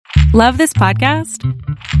Love this podcast?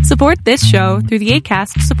 Support this show through the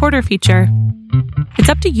Acast supporter feature. It's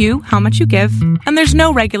up to you how much you give, and there's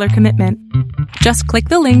no regular commitment. Just click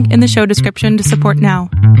the link in the show description to support now.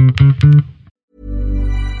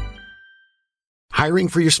 Hiring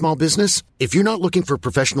for your small business? If you're not looking for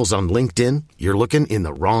professionals on LinkedIn, you're looking in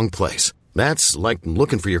the wrong place. That's like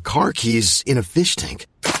looking for your car keys in a fish tank.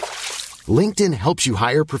 LinkedIn helps you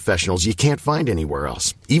hire professionals you can't find anywhere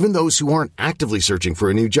else, even those who aren't actively searching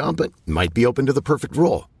for a new job but might be open to the perfect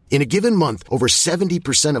role. In a given month, over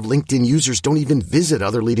 70% of LinkedIn users don't even visit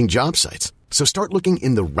other leading job sites. So start looking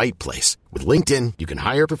in the right place. With LinkedIn, you can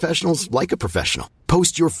hire professionals like a professional.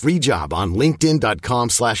 Post your free job on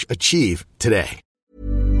linkedin.com/achieve today.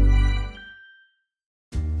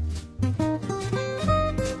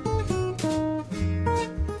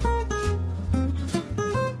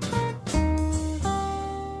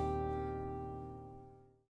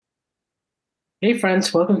 Hey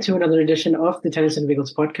friends, welcome to another edition of the Tennis and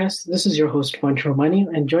Bagels podcast. This is your host, Juan Romani,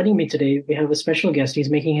 and joining me today, we have a special guest. He's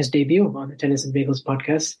making his debut on the Tennis and Bagels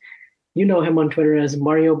podcast. You know him on Twitter as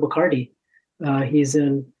Mario Boccardi. He's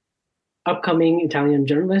an upcoming Italian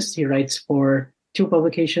journalist. He writes for two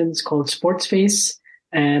publications called Sports Face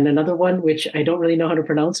and another one, which I don't really know how to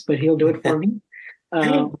pronounce, but he'll do it for me.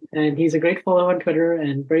 And he's a great follower on Twitter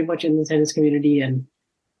and very much in the tennis community and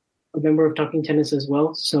a member of Talking Tennis as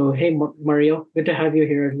well. So, hey, Mario, good to have you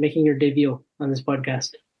here making your debut on this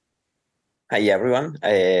podcast. Hi, everyone.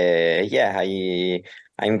 I'm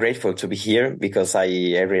grateful to be here because I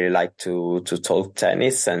really like to talk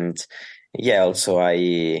tennis. And also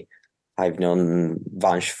I've known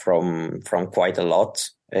Vansh from quite a lot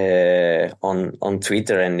on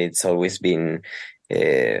Twitter, and it's always been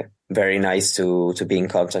very nice to be in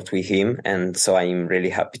contact with him. And so I'm really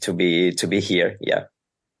happy to be here. Yeah.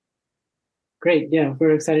 Great. Yeah,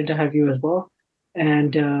 we're excited to have you as well.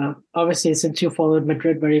 And obviously, since you followed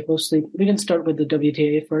Madrid very closely, we can start with the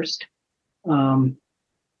WTA first.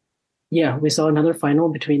 We saw another final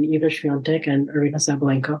between Iga Swiatek and Aryna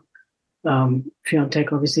Sabalenka.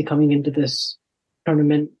 Swiatek obviously coming into this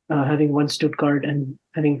tournament, having won Stuttgart and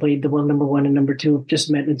having played the world number one and number two,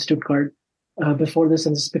 just met in Stuttgart before this,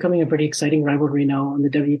 and it's becoming a pretty exciting rivalry now on the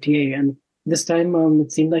WTA. And this time,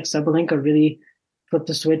 it seemed like Sabalenka really flipped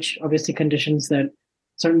the switch. Obviously, conditions that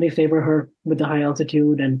certainly favor her with the high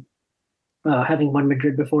altitude and having won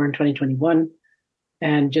Madrid before in 2021,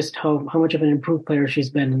 and just how much of an improved player she's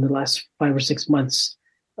been in the last 5 or 6 months,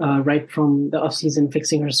 right from the offseason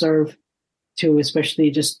fixing her serve to especially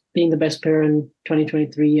just being the best player in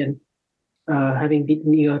 2023 and having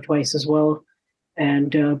beaten Iga twice as well.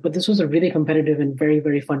 And but this was a really competitive and very,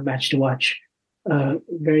 very fun match to watch.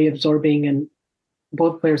 Very absorbing, and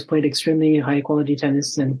both players played extremely high quality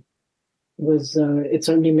tennis, and it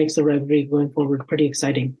certainly makes the rivalry going forward pretty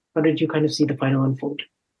exciting. How did you kind of see the final unfold?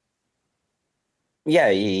 Yeah,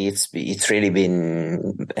 it's really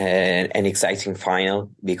been an exciting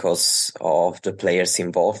final because of the players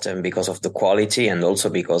involved and because of the quality, and also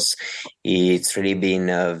because it's really been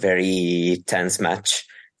a very tense match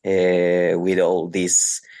with all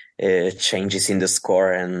these changes in the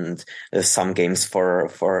score and some games for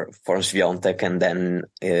Swiatek, and then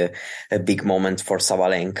a big moment for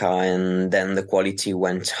Sabalenka, and then the quality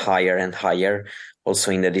went higher and higher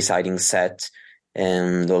also in the deciding set.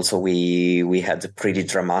 And also we had a pretty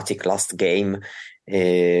dramatic last game.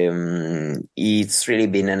 It's really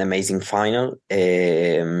been an amazing final.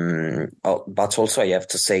 But also I have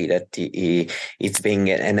to say that it's been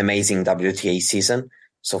an amazing WTA season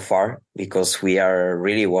so far, because we are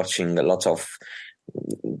really watching a lot of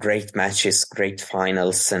great matches, great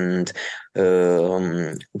finals, and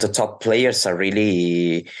the top players are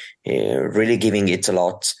really giving it a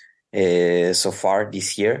lot so far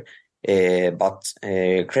this year. But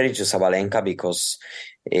credit to Sabalenka, because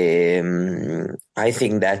I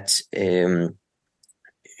think that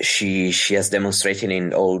she has demonstrated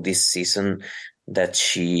in all this season that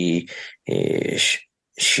she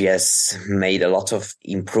has made a lot of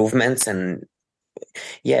improvements. And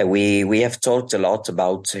we have talked a lot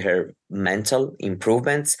about her mental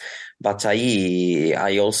improvements, but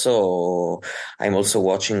I'm also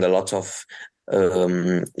watching a lot of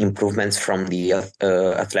improvements from the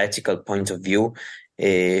athletical point of view.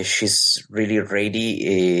 She's really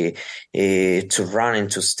ready to run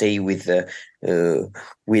and to stay with her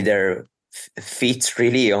feet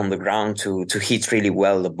really on the ground, to hit really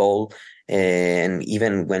well the ball. And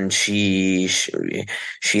even when she's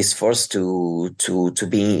forced to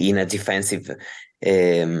be in a defensive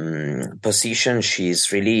position,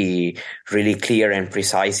 she's really clear and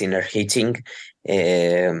precise in her hitting.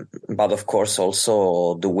 But of course,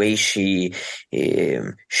 also the way she's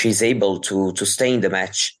able to stay in the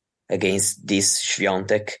match against this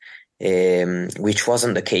Swiatek, which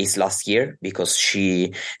wasn't the case last year, because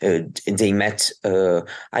they met,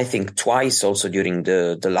 I think, twice also during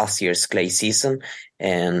the last year's clay season.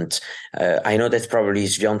 And I know that probably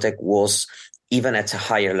Swiatek was even at a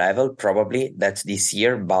higher level, probably, that this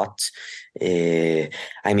year, but I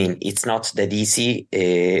mean, it's not that easy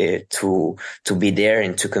to be there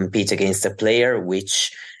and to compete against a player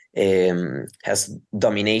which has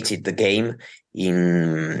dominated the game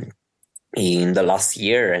in the last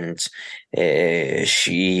year, and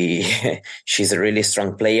she's a really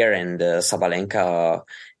strong player, and Sabalenka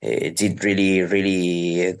did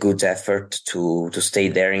really good effort to stay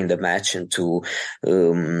there in the match and to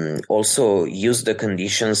also use the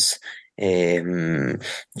conditions,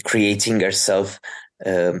 creating herself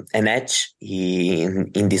an edge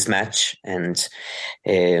in this match. And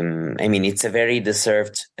I mean, it's a very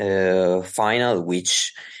deserved final,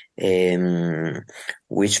 which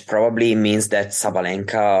probably means that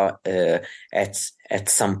Sabalenka at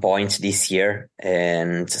some point this year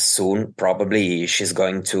and soon, probably she's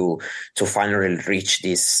going to finally reach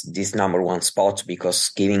this number one spot, because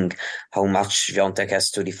given how much Swiatek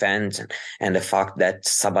has to defend and the fact that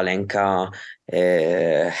Sabalenka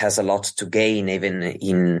has a lot to gain even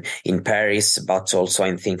in Paris, but also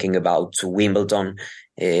I'm thinking about Wimbledon.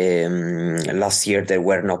 Last year there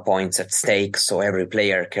were no points at stake, so every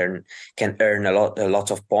player can earn a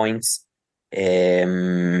lot of points.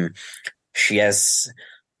 She has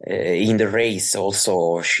in the race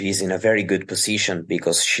also, she's in a very good position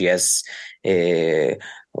because she has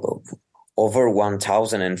over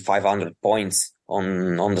 1,500 points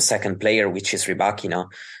on the second player, which is Rybakina.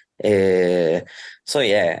 So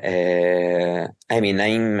yeah, I mean,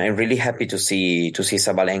 I'm really happy to see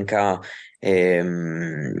Sabalenka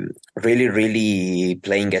really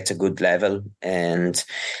playing at a good level. And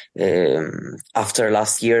after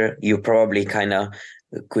last year, you probably kind of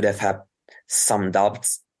could have had some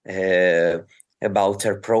doubts about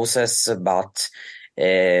her process, but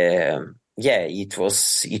yeah, it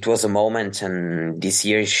was a moment, and this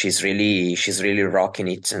year she's really rocking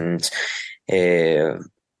it. And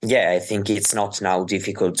yeah, I think it's not now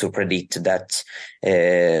difficult to predict that.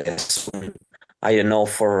 I don't know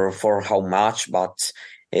for how much, but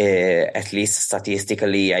at least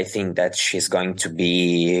statistically, I think that she's going to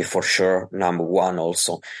be for sure number one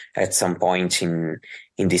also at some point in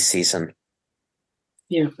this season.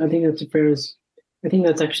 Yeah, I think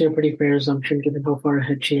that's actually a pretty fair assumption given how far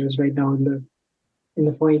ahead she is right now in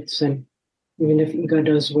the points. And even if Iga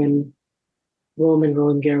does win Rome and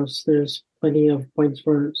Roland-Garros, there's plenty of points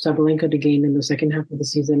for Sabalenka to gain in the second half of the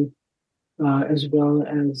season, as well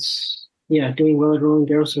as doing well at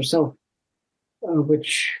Roland-Garros herself,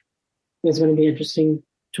 which is going to be interesting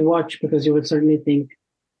to watch, because you would certainly think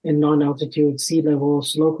in non-altitude, sea level,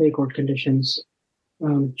 slow clay court conditions,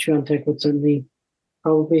 Swiatek would certainly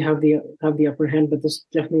probably have the upper hand. But this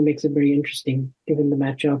definitely makes it very interesting given the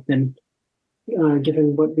matchup, and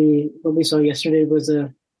given what we saw yesterday. It was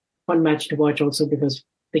a fun match to watch also because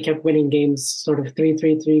they kept winning games sort of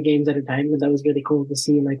 3-3 games at a time, and that was really cool to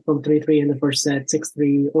see, like from 3-3 in the first set,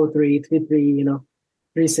 6-3, 0-3, 3-3,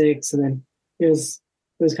 3-6, and then it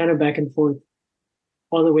was kind of back and forth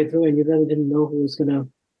all the way through, and you really didn't know who was gonna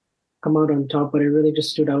come out on top. But it really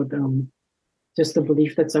just stood out. Just the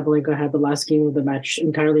belief that Sabalenka had the last game of the match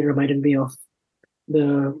entirely reminded me of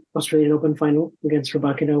the Australian Open final against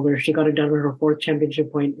Rybakina, where she got it done on her fourth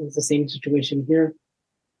championship point. It was the same situation here,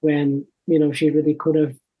 when she really could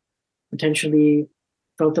have potentially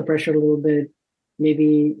felt the pressure a little bit.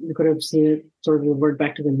 Maybe you could have seen it sort of revert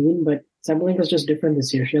back to the mean, but Sabalenka's just different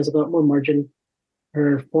this year. She has a lot more margin.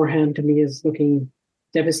 Her forehand, to me, is looking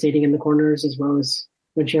devastating in the corners, as well as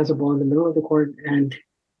when she has a ball in the middle of the court. And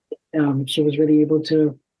she was really able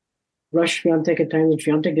to rush Swiatek at times, and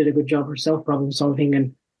Swiatek did a good job herself problem solving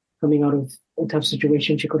and coming out of a tough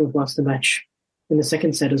situation. She could have lost the match in the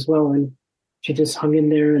second set as well, and she just hung in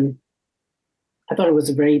there. And I thought it was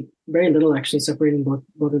a very, very little actually separating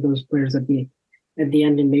both of those players at the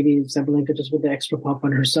end, and maybe Sabalenka just with the extra pop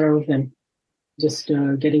on her serve and just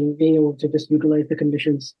being able to just utilize the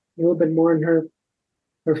conditions a little bit more in her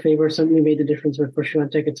favor certainly made the difference. But for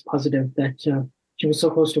Swiatek, it's positive that she was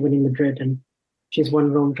so close to winning Madrid, and she's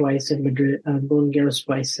won Rome twice and Madrid, Roland-Garros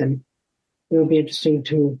twice, and it will be interesting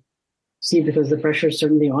to see because the pressure is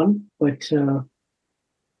certainly on. But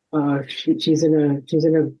she's in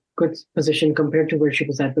a good position compared to where she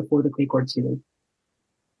was at before the clay court season.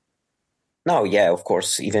 No, yeah, of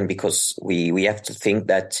course, even because we have to think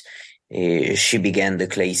that she began the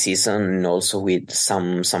clay season also with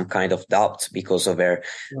some kind of doubt because of her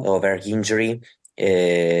injury,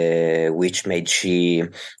 which made she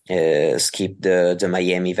skip the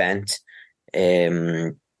Miami event.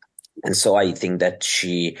 And so I think that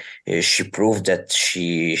she proved that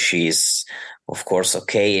she is of course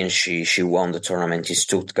okay, and she won the tournament in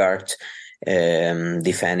Stuttgart,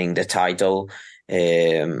 defending the title.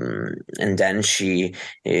 And then she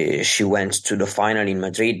went to the final in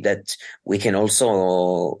Madrid. That we can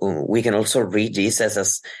also read this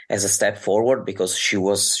as a step forward, because she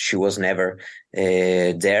was never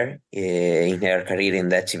there in her career in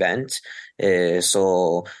that event. I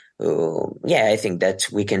think that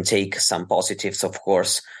we can take some positives, of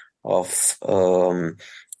course,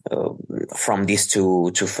 from these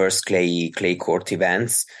two first clay court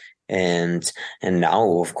events. And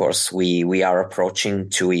now, of course, we are approaching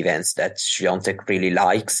two events that Swiatek really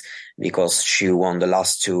likes, because she won the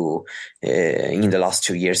last two in the last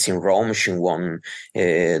 2 years in Rome. She won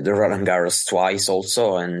the Roland-Garros twice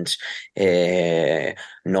also, and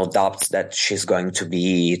no doubt that she's going to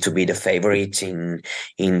be the favorite in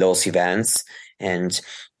those events. And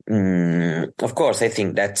of course, I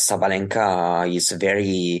think that Sabalenka is a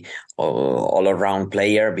very all-around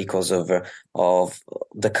player because of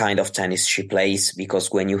the kind of tennis she plays. Because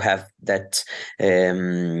when you have that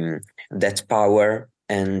power,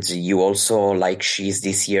 and you also, like she's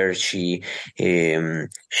this year, she's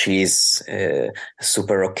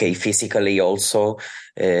super okay physically also.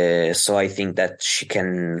 So I think that she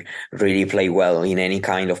can really play well in any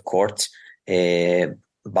kind of court.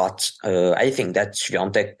 But I think that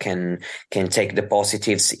Swiatek can take the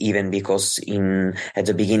positives, even because at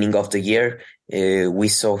the beginning of the year we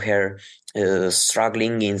saw her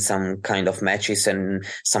struggling in some kind of matches, and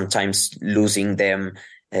sometimes losing them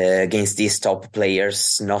against these top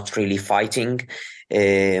players, not really fighting.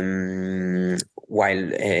 While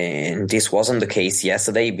this wasn't the case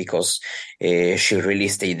yesterday, because she really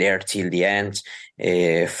stayed there till the end,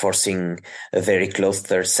 forcing a very close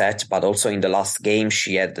third set. But also in the last game,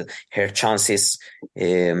 she had her chances.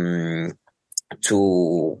 Sabalenka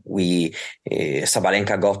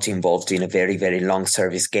got involved in a very, very long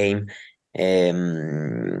service game.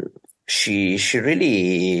 She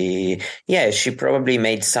really, she probably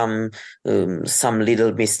made some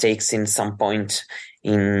little mistakes in some point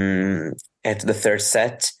at the third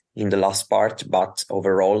set in the last part, but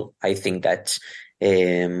overall I think that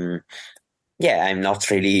I'm not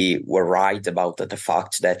really worried about the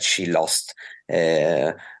fact that she lost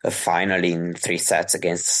a final in 3 sets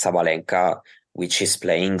against Sabalenka, which is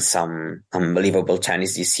playing some unbelievable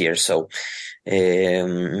tennis this year. So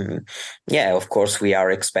of course we are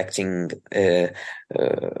expecting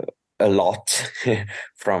a lot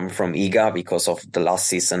from Iga, because of the last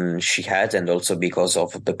season she had, and also because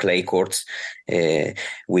of the clay courts,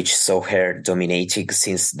 which saw her dominating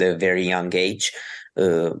since the very young age.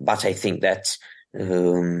 But I think that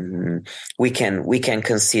we can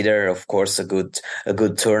consider, of course, a good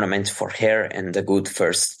tournament for her, and a good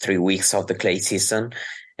first 3 weeks of the clay season.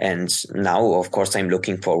 And now, of course, I'm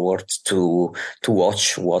looking forward to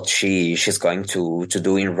watch what she's going to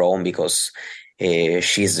do in Rome, because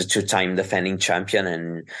she's the 2-time defending champion,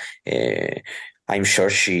 and I'm sure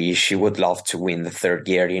she would love to win the 3rd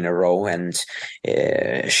year in a row, and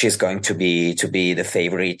she's going to be the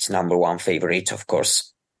favorite, number 1 favorite, of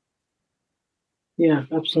course. Yeah,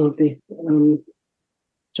 absolutely. In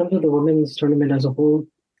terms of the women's tournament as a whole,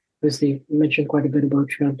 obviously you mentioned quite a bit about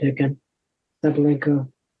Swiatek and Sabalenka.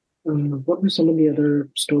 What were some of the other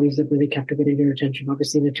stories that really captivated your attention?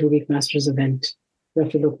 Obviously, in the 2-week Masters event, you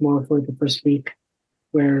have to look more for the first week,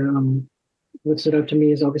 where what stood out to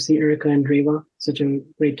me is obviously Erika Andreeva, such a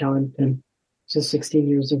great talent, and just 16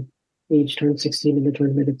 years of age, turned 16 in the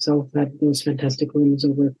tournament itself, had those fantastic wins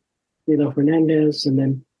over Leila Fernandez, and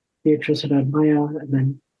then Beatriz Haddad-Maia, and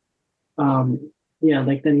then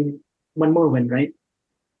then one more win, right?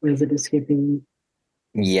 Or is it escaping?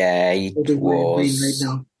 Yeah, it was right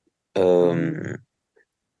now.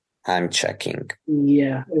 I'm checking.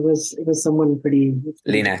 Yeah, it was someone pretty.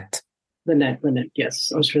 Lynette,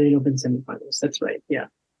 yes. Australian Open semifinals. That's right. Yeah.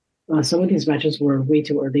 Some of these matches were way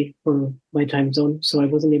too early for my time zone, so I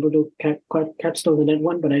wasn't able to catch the Lynette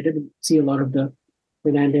one, but I did see a lot of the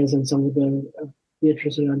Fernandez and some of the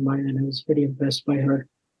Beatriz and Maya, and I was pretty impressed by her,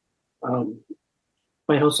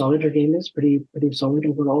 by how solid her game is. Pretty solid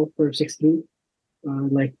overall for 16.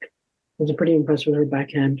 I was pretty impressed with her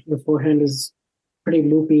backhand. The forehand is pretty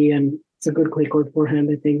loopy, and it's a good clay court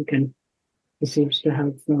forehand, I think, and she seems to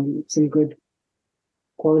have some good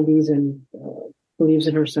qualities, and believes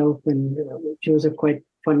in herself, and she was a quite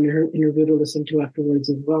fun interview to listen to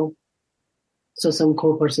afterwards as well. So some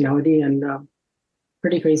core personality and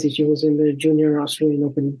pretty crazy. She was in the Junior Australian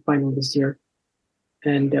Open final this year.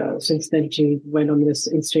 And since then, she went on this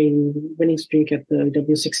insane winning streak at the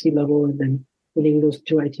W60 level and then winning those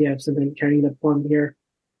two ITFs and then carrying that form here.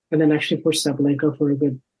 And then actually pushed Sabalenka for a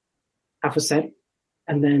good half a set.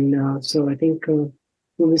 And then, so I think we'll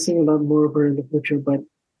be seeing a lot more of her in the future, but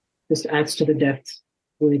this adds to the depth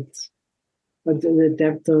with the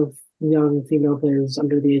depth of young female players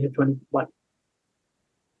under the age of 21.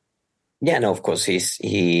 Yeah, no, of course,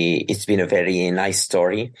 it's been a very nice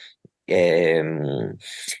story. Yeah,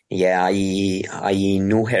 I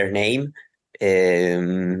knew her name.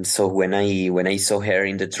 So when I saw her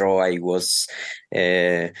in the draw, I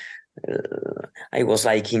was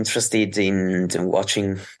like interested in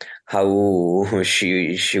watching how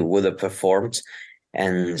she would have performed,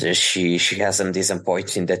 and she hasn't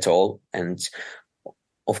disappointed at all. And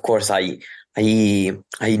of course, I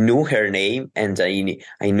knew her name, and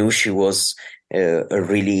I knew she was a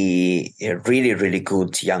really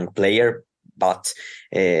good young player. But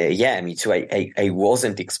yeah, me too. I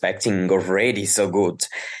wasn't expecting already so good.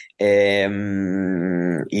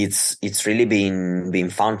 It's really been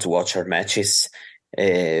fun to watch her matches.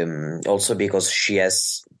 Also because she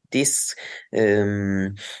has this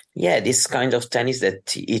this kind of tennis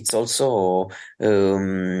that it's also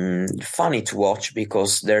funny to watch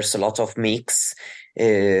because there's a lot of mix.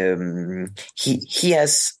 She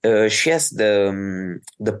has the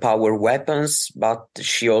power weapons, but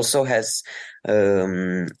she also has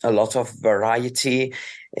a lot of variety.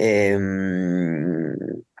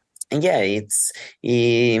 And yeah, it's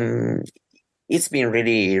been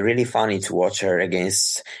really funny to watch her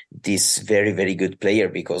against this very good player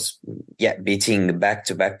because beating back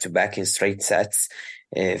to back in straight sets,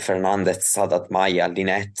 Fernandez, Sadat, Maya,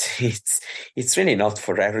 Linette, it's really not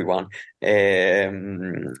for everyone,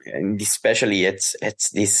 and especially at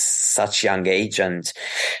this such young age. And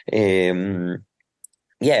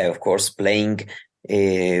of course, playing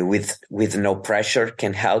with no pressure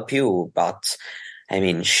can help you, but I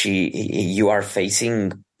mean, you are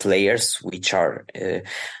facing players which are,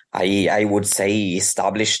 I would say,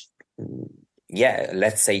 established,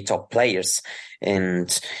 let's say top players,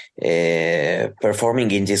 and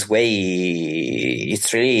performing in this way,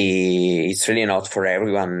 it's really not for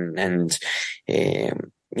everyone. And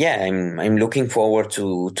I'm looking forward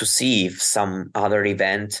to see if some other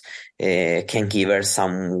event can give her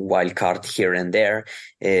some wild card here and there,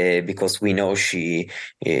 because we know she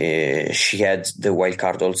had the wild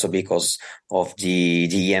card also because of the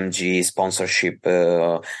EMG sponsorship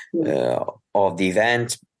of the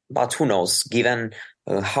event. But who knows? Given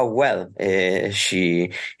how well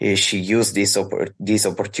she used this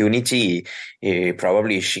opportunity,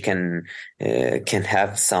 probably she can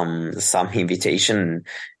have some invitation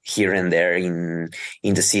here and there in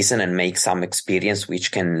the season and make some experience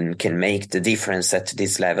which can make the difference at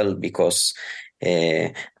this level, because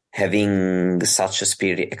having such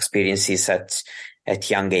experiences at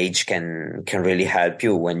young age can really help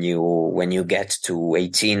you when you get to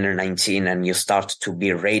 18 or 19 and you start to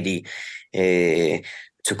be ready to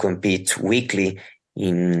compete weekly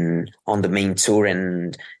on the main tour,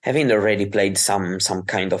 and having already played some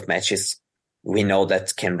kind of matches. We know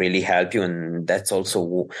that can really help you, and that's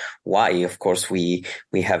also why, of course, we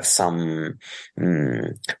have some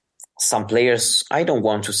players. I don't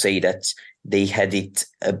want to say that they had it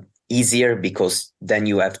easier, because then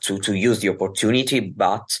you have to use the opportunity.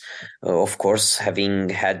 But of course, having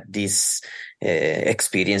had these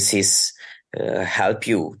experiences help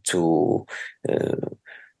you to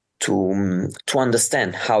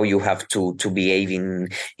understand how you have to behave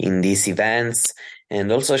in these events. And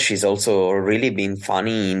also, she's also really been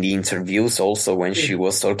funny in the interviews also when she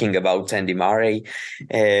was talking about Andy Murray.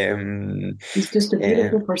 He's just a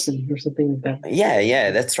beautiful person or something like that.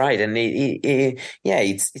 Yeah, that's right. And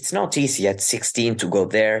it's not easy at 16 to go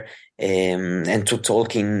there and to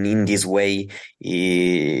talk in this way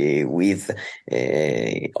with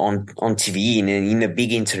on TV in a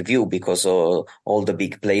big interview, because all the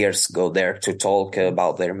big players go there to talk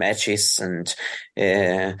about their matches. And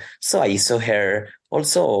so I saw her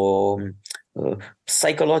also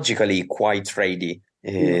psychologically quite ready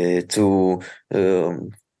to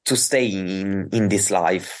stay in this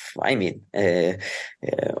life. I mean,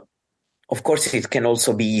 of course, it can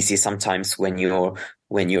also be easy sometimes when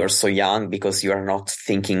you're so young, because you are not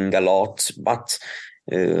thinking a lot. But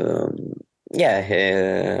I'm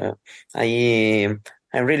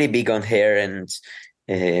really big on her, and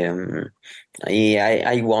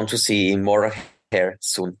I want to see more of her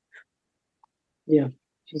soon. Yeah,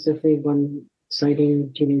 she's definitely one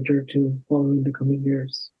exciting teenager to follow in the coming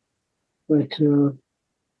years. But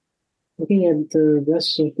looking at the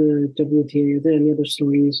rest of the WTA, are there any other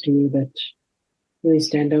stories to you that really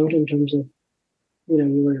stand out in terms of,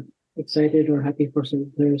 you were excited or happy for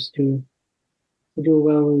some players to do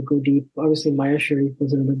well and go deep? Obviously, Maya Sharif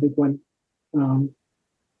was another big one, um,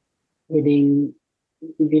 beating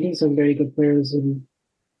some very good players and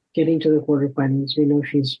getting to the quarterfinals. We know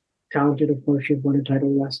she's talented. Of course, she won a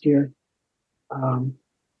title last year, um,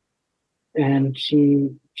 and she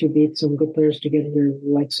beat some good players to get here,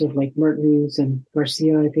 likes of like Mertens and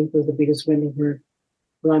Garcia. I think was the biggest win of her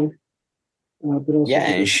run. But also,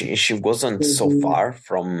 and she wasn't so far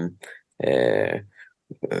uh,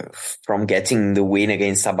 from getting the win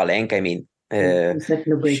against Sabalenka. I mean, set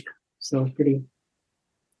in a break, so pretty.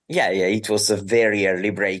 Yeah, it was a very early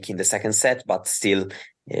break in the second set, but still,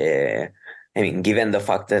 I mean, given the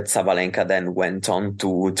fact that Sabalenka then went on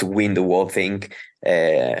to win the whole thing,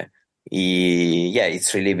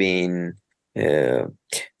 it's really been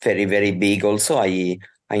very, very big. Also, I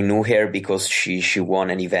knew her because she won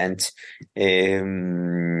an event,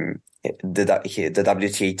 the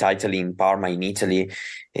WTA title in Parma in Italy,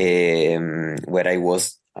 where I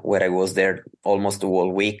was there almost the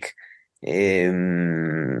whole week.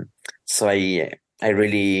 So I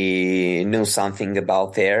really knew something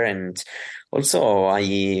about her, and also I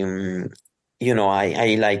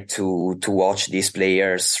like to watch these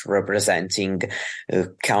players representing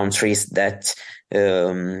countries that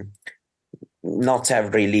not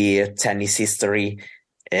have really a tennis history,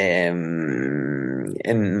 and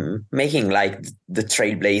making like the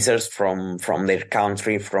trailblazers from their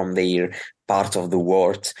country, from their part of the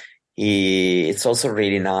world. It's also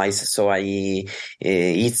really nice. So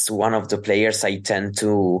it's one of the players I tend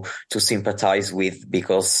to sympathize with,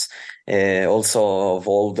 because also of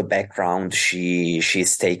all the background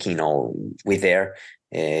she's taking with her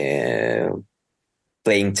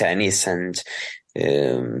playing tennis, and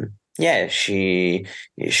she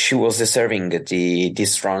was deserving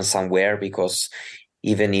this run somewhere, because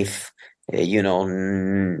even if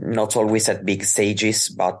not always at big stages,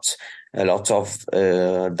 but a lot of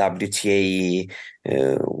WTA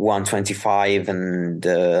 125 and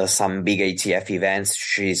some big ATF events,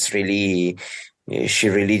 she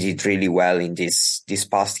really did really well in these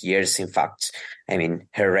past years. In fact, I mean,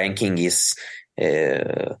 her ranking is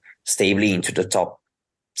stably into the top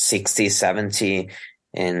 60, 70,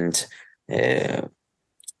 and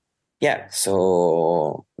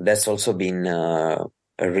so that's also been a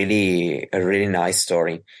really nice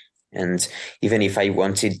story. And even if I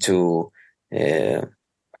wanted to tell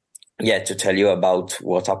you about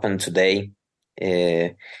what happened today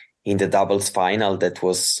in the doubles final, that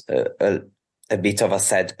was a bit of a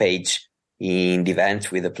sad page in the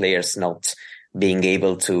event, with the players not being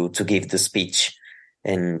able to give the speech.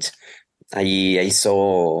 And I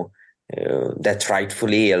saw that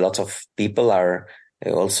rightfully a lot of people are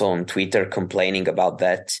also on Twitter complaining about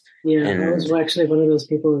that. Yeah, I was actually one of those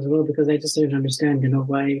people as well, because I just didn't understand,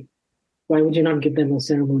 why would you not give them a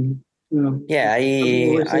ceremony?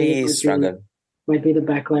 I struggle. Might be the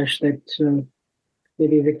backlash that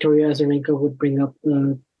maybe Victoria Azarenka would bring up,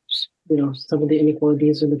 some of the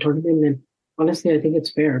inequalities in the tournament. And honestly, I think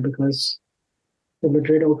it's fair, because the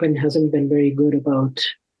Madrid Open hasn't been very good about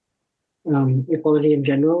equality in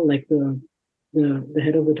general. Like the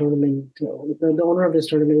head of the tournament, the owner of this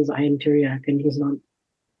tournament is Ian Tiriac, and he's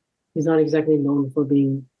not exactly known for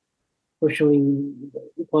showing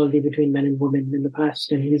equality between men and women in the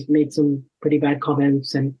past. And he's made some pretty bad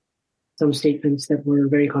comments and some statements that were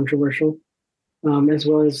very controversial, as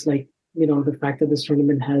well as the fact that this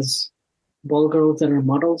tournament has ball girls that are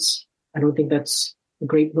models. I don't think that's a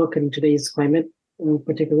great look in today's climate,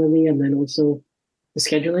 particularly. And then also the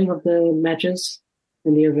scheduling of the matches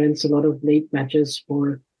and the events, a lot of late matches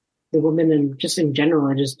for the women, and just in general,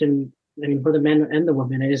 for the men and the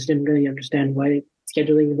women, I just didn't really understand why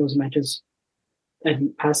scheduling those matches at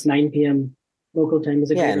past 9 p.m. local time is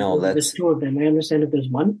a great. There's two of them. I understand if there's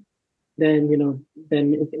one, then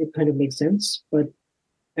it kind of makes sense. But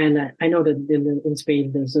I know that in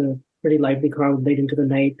Spain there's a pretty lively crowd late into the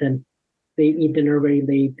night, and they eat dinner very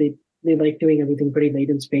late. They like doing everything pretty late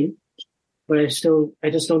in Spain. But I just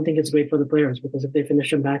don't think it's great for the players, because if they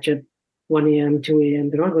finish a match at 1 a.m., 2 a.m.,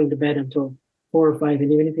 they're not going to bed until 4 or 5.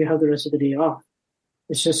 And even if you have the rest of the day off,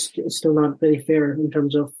 it's still not really fair in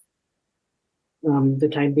terms of the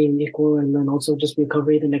time being equal, and then also just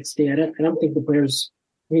recovery the next day. I don't think the players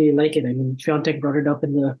really like it. I mean, Swiatek brought it up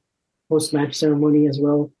in the post-match ceremony as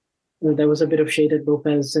well. There was a bit of shade at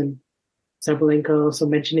Lopez, and Sabalenka also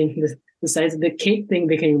mentioning the size of the cake thing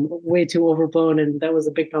became way too overblown, and that was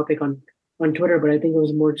a big topic on Twitter. But I think it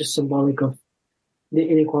was more just symbolic of the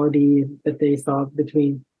inequality that they thought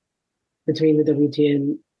between the WTA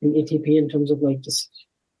and ATP in terms of like just.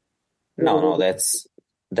 No, that's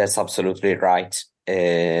absolutely right.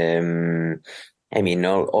 I mean,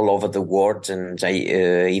 all over the world, and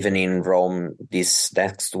even in Rome this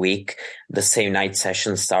next week, the same night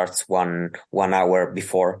session starts one hour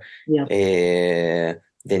before. Yeah.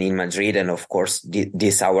 Than in Madrid, and of course,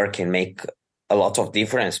 this hour can make a lot of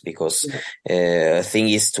difference because thing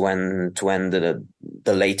is to end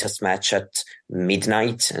the latest match at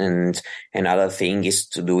midnight, and another thing is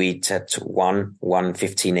to do it at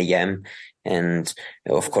 1:15 a.m. and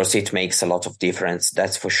of course it makes a lot of difference,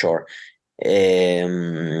 that's for sure.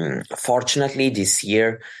 Fortunately this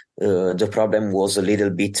year the problem was a little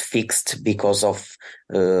bit fixed because of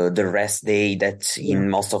the rest day that in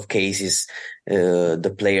most of cases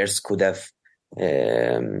the players could have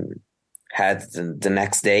had the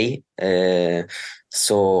next day.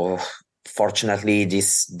 So fortunately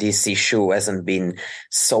this issue hasn't been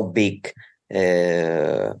so big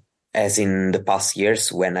as in the past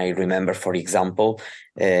years, when I remember, for example,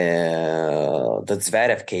 the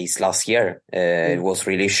Zverev case last year. It was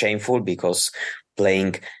really shameful because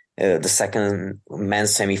playing the second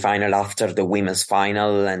men's semifinal after the women's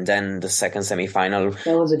final, and then the second semifinal.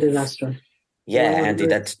 That was a disaster. Yeah,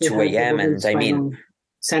 ended at 2 a.m. And I mean,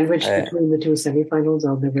 sandwiched between the two semifinals,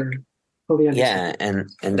 I'll never fully understand. Yeah,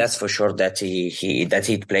 and that's for sure that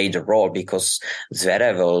he played a role, because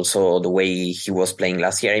Zverev also, the way he was playing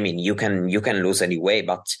last year, I mean, you can lose anyway,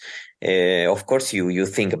 but of course you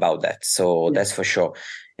think about that. So that's for sure.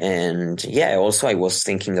 And also I was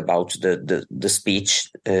thinking about the speech,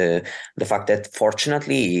 the fact that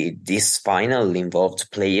fortunately this final involved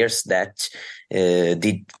players that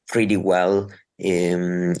did pretty well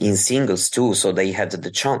in singles too, so they had the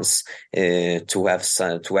chance to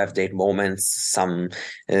have their moments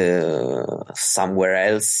somewhere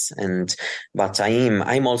else. But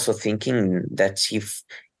I'm also thinking that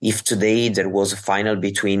if today there was a final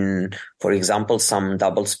between, for example, some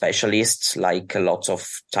double specialists, like a lot of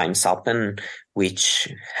times happen,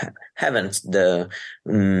 which haven't the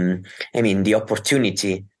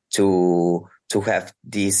opportunity to have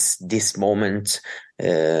this moment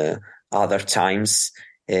other times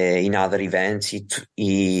in other events,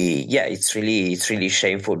 it's really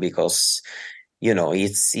shameful, because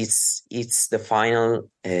it's the final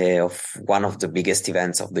of one of the biggest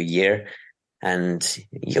events of the year, and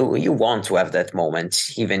you want to have that moment,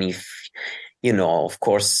 even if of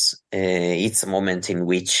course it's a moment in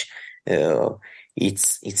which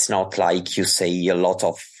it's not like you say a lot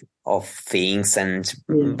of things,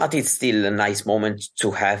 but it's still a nice moment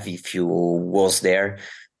to have if you was there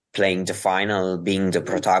playing the final, being the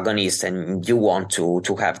protagonist, and you want to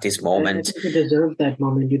have this moment. I think you deserve that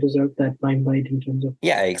moment. You deserve that limelight in terms of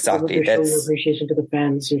exactly. That's show appreciation to the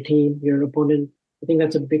fans, your team, your opponent. I think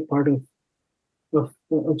that's a big part of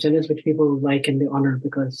tennis, which people like and they honor,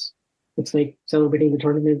 because it's like celebrating the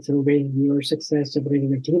tournament, celebrating your success, celebrating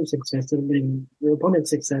your team's success, celebrating your opponent's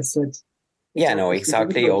success. So it's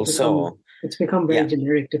exactly. It's become very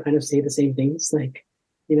generic to kind of say the same things, like.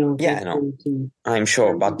 I'm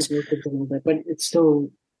sure, but it's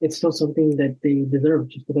still something that they deserve,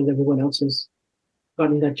 just because everyone else has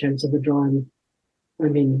gotten that chance of the draw. And I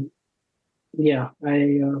mean,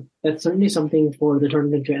 that's certainly something for the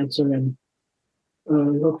tournament to answer and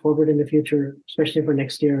look forward in the future, especially for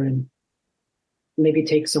next year, and maybe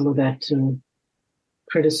take some of that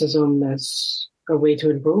criticism as a way to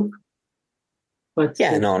improve. But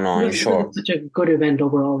I'm sure it's such a good event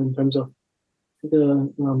overall in terms of the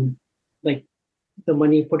the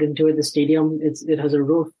money put into it, the stadium. It has a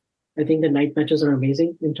roof. I think the night matches are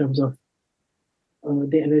amazing in terms of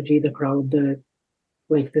the energy, the crowd.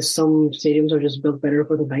 Some stadiums are just built better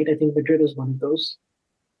for the night. I think Madrid is one of those.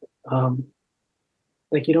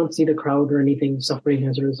 You don't see the crowd or anything suffering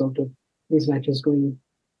as a result of these matches going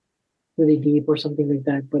really deep or something like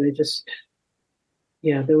that. But it just,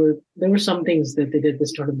 there were some things that they did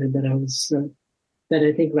this tournament that that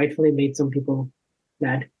I think rightfully made some people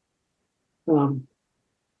mad.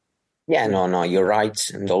 You're right.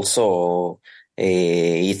 And also,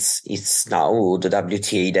 it's now the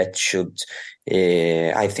WTA that should,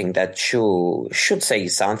 I think that should say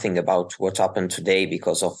something about what happened today,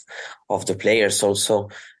 because of the players also.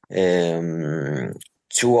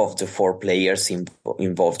 2 of the 4 players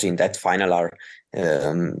involved in that final are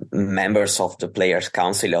members of the Players'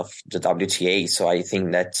 Council of the WTA. So I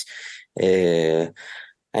think that,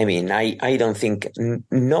 I don't think,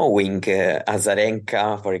 knowing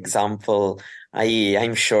Azarenka, for example,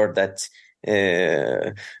 I'm sure that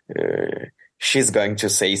she's going to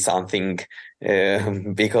say something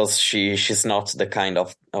because she's not the kind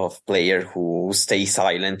of player who stays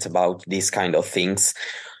silent about these kind of things.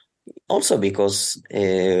 Also because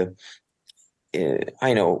I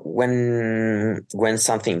know when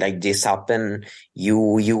something like this happen,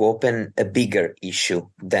 you open a bigger issue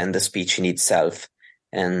than the speech in itself,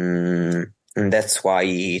 and that's why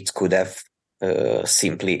it could have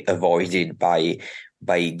simply avoided by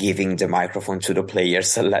giving the microphone to the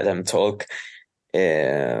players and let them talk,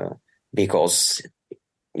 because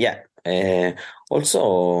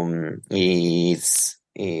also it's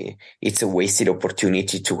a wasted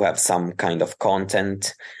opportunity to have some kind of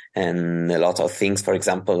content and a lot of things. For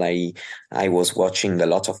example, I was watching a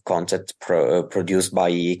lot of content produced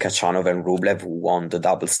by Kachanov and Rublev, who won the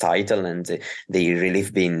doubles title, and they really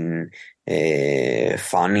have been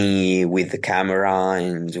funny with the camera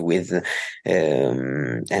and with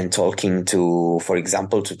and talking to, for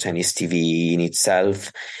example, to Tennis TV in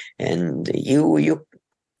itself, and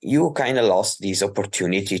you kind of lost this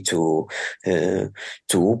opportunity to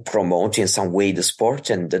promote in some way the sport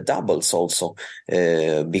and the doubles also,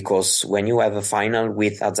 because when you have a final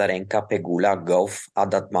with Azarenka, Pegula, Gauff,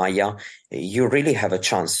 Haddad Maia, you really have a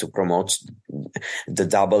chance to promote the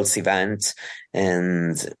doubles event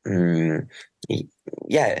and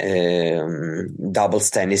doubles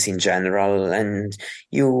tennis in general, and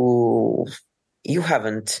you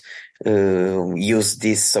haven't used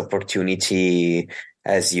this opportunity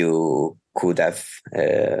as you could have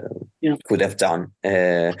done.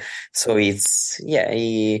 So it's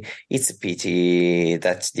a pity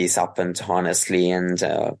that this happened, honestly, and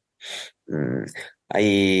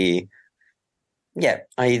I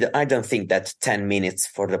don't think that 10 minutes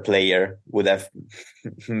for the player would have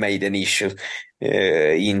made an issue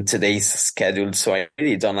in today's schedule. So I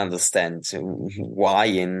really don't understand why,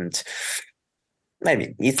 and I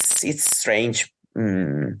mean it's strange.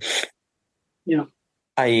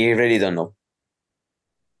 I really don't know.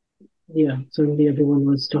 Yeah, certainly everyone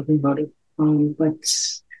was talking about it. But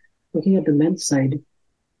looking at the men's side,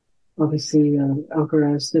 obviously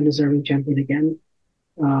Alcaraz, the deserving champion again.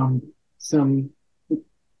 Some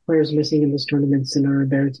players missing in this tournament, Sinner,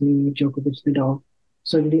 Berrettini, Djokovic, Nadal,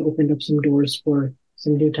 certainly opened up some doors for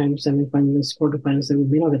some new-time semifinalists, quarterfinals that we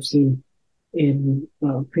may not have seen in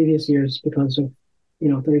previous years because of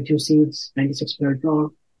 32 seeds, 96-player draw,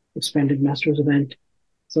 expanded Masters event.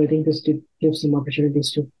 So I think this did give some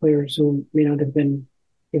opportunities to players who may not have been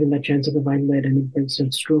given that chance of the limelight. I mean, for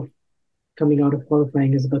instance, Struff coming out of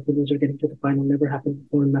qualifying as a bucket loser, getting to the final, never happened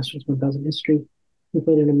before in Masters 1000 history. He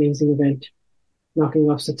played an amazing event, knocking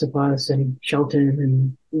off Tsitsipas and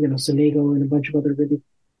Shelton and Sonego and a bunch of other really,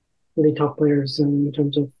 really top players in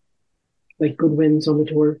terms of like good wins on the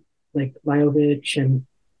tour, like Lajovic, and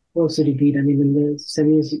who else did he beat? I mean, in the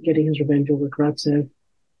semis, getting his revenge over Karatsev.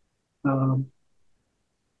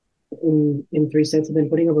 In 3 sets, and then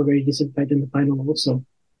putting up a very decent fight in the final also.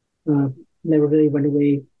 Never really went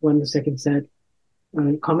away, won the second set,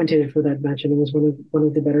 commentated for that match, and it was one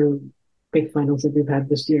of the better big finals that we've had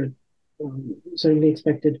this year. Certainly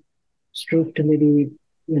expected Struff to maybe,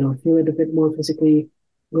 feel it a bit more physically,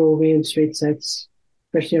 go away in straight sets,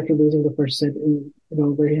 especially after losing the first set, and,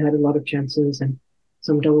 where he had a lot of chances and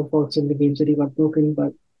some double faults in the games that he got broken,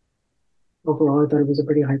 but overall I thought it was a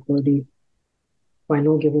pretty high quality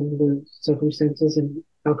final given the circumstances, and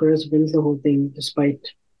Alcaraz wins the whole thing despite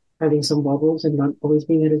having some wobbles and not always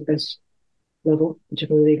being at his best level,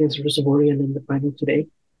 particularly against Ruusuvuori and in the final today.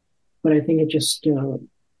 But I think it just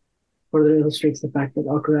further illustrates the fact that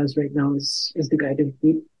Alcaraz right now is the guy to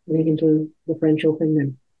beat going into the French Open,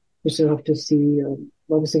 and we still have to see,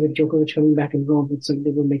 obviously with Djokovic coming back in Rome, it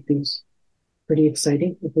certainly will make things pretty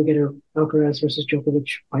exciting if we get a Alcaraz versus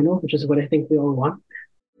Djokovic final, which is what I think we all want.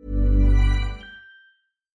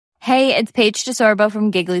 Hey, it's Paige DeSorbo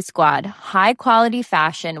from Giggly Squad. High quality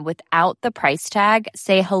fashion without the price tag.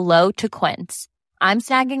 Say hello to Quince. I'm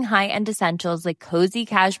snagging high-end essentials like cozy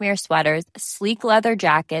cashmere sweaters, sleek leather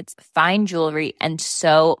jackets, fine jewelry, and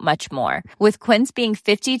so much more. With Quince being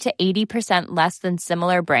 50 to 80% less than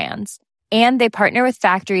similar brands. And they partner with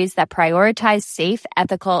factories that prioritize safe,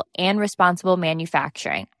 ethical, and responsible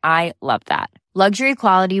manufacturing. I love that. Luxury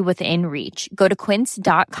quality within reach. Go to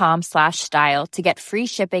quince.com/style to get free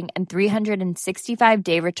shipping and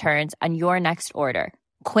 365-day returns on your next order.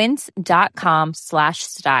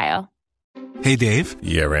 Quince.com/style. Hey, Dave.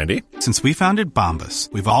 Yeah, Randy. Since we founded Bombas,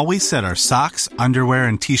 we've always said our socks, underwear,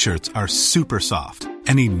 and T-shirts are super soft.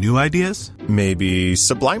 Any new ideas? Maybe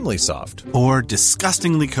sublimely soft. Or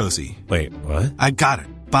disgustingly cozy. Wait, what? I got it.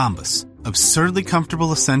 Bombas. Absurdly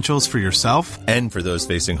comfortable essentials for yourself and for those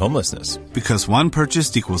facing homelessness. Because one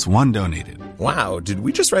purchased equals one donated. Wow, did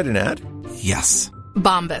we just write an ad? Yes.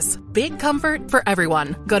 Bombas. Big comfort for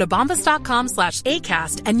everyone. Go to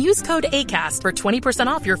bombas.com/ACAST and use code ACAST for 20%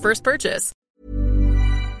 off your first purchase.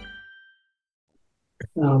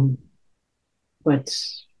 But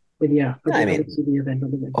yeah, I mean, obviously the event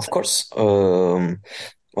on the men's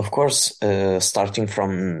of course, starting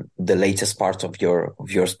from the latest part of your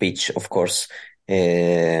speech, of course,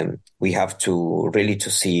 we have to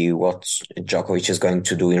see what Djokovic is going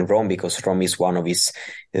to do in Rome, because Rome is one of his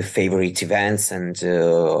favorite events, and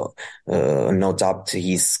no doubt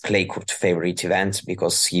his clay court favorite event,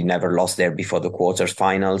 because he never lost there before the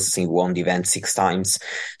quarterfinals. He won the event 6 times.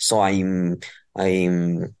 So I'm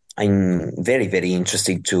very, very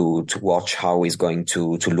interested to watch how he's going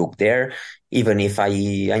to look there, even if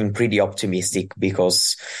I'm pretty optimistic,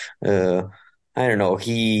 because I don't know,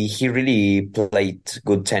 he really played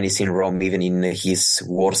good tennis in Rome, even in his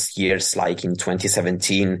worst years, like in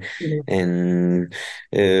 2017. And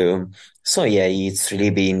so yeah, it's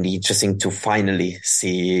really been interesting to finally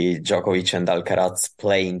see Djokovic and Alcaraz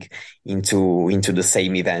playing into the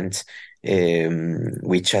same event,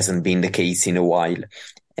 which hasn't been the case in a while.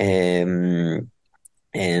 And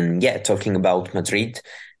yeah, talking about Madrid,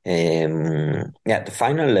 the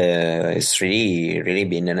final is really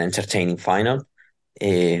been an entertaining final.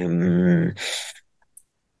 Because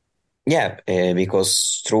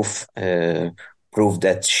Struff proved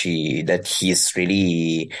that he's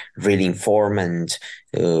really in form, and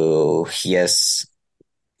he has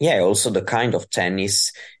also the kind of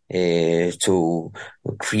tennis to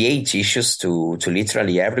create issues to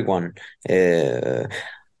literally everyone.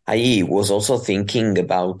 I was also thinking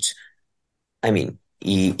about, I mean,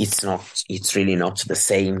 it's really not the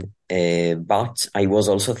same, but I was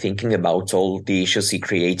also thinking about all the issues he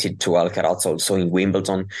created to Alcaraz also in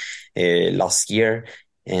Wimbledon last year,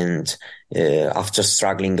 and after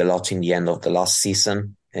struggling a lot in the end of the last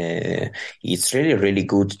season, it's really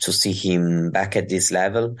good to see him back at this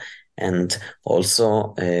level. And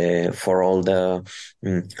also for all the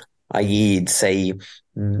I'd say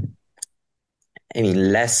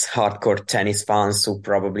less hardcore tennis fans who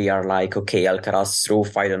probably are like, okay, Alcaraz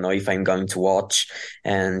Struff, I don't know if I'm going to watch.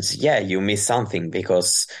 And yeah, you miss something,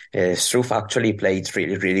 because Struff actually played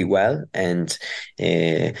really well. And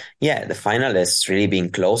the final has really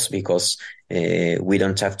been close, because we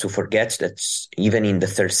don't have to forget that even in the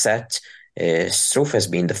third set, Struff has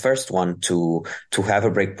been the first one to have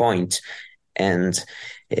a break point. And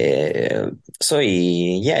so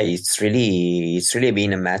it's really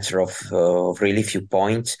been a matter of really few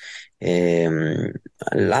points,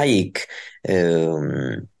 like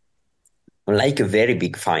a very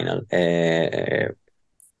big final.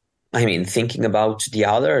 Thinking about the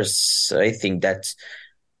others, I think that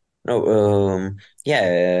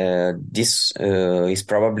this is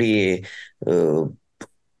probably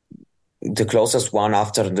the closest one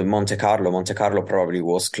after the Monte Carlo. Monte Carlo probably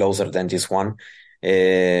was closer than this one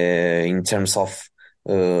in terms of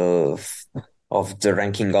the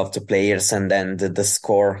ranking of the players, and then the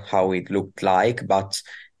score, how it looked like. But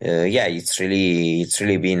it's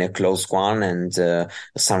really been a close one, and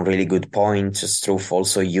some really good points. Struff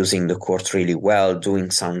also using the court really well,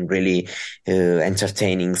 doing some really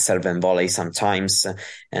entertaining serve and volley sometimes,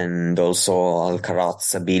 and also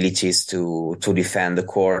Alcaraz's abilities to defend the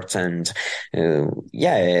court. And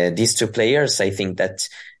these two players, I think that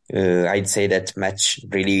I'd say that match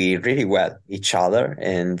really well each other,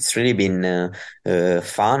 and it's really been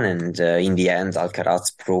fun. And in the end,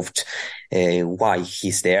 Alcaraz proved why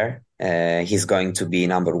he's there. He's going to be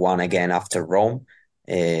number one again after Rome.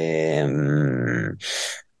 And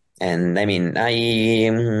I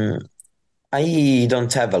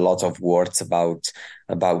don't have a lot of words about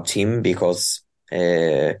him, because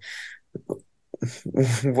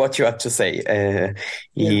what you have to say,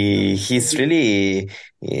 he's really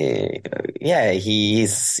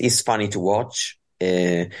he's funny to watch.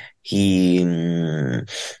 He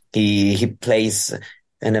plays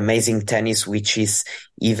an amazing tennis, which is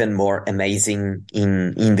even more amazing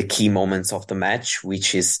in the key moments of the match,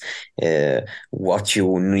 which is what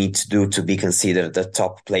you need to do to be considered the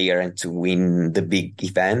top player and to win the big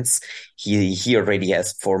events. He already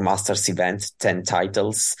has 4 Masters events, 10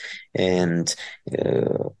 titles, and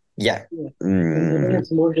it's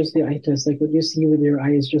more just the eye test. Like what you see with your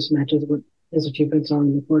eyes just matches what his achievements are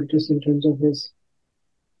on the court, just in terms of the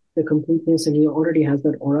completeness, and he already has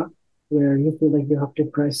that aura where you feel like you have to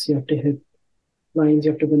press, you have to hit lines,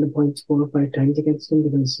 you have to win the points 4 or 5 times against him,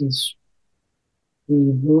 because he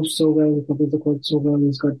moves so well, he covers the court so well,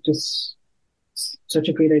 he's got just such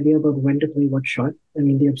a great idea about when to play what shot.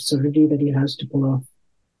 The absurdity that he has to pull off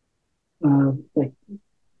like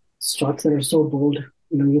shots that are so bold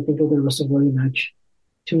You think of the Russell-Williams match,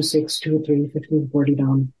 2-6, 2-3, 15-40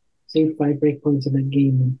 down, saved 5 break points in that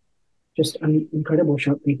game, and just incredible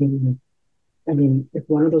shot making. I mean, if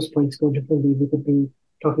one of those points go differently, we could be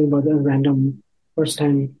talking about a random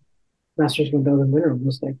first-time Masters 1000 winner,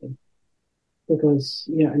 most likely. Because,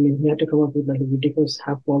 yeah, I mean, he had to come up with like a ridiculous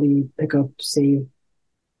half-volley pickup save,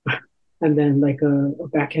 and then like a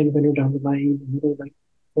backhand winner down the line, another like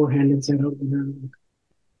forehand inside-out winner. Like,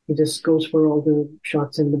 he just goes for all the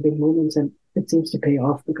shots in the big moments, and it seems to pay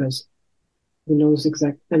off because he knows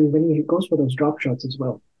exactly. And when he goes for those drop shots as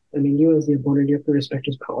well, I mean, you as the opponent, you have to respect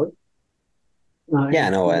his power. Yeah,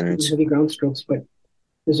 no, and heavy ground strokes, but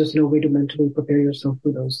there's just no way to mentally prepare yourself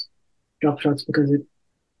for those drop shots because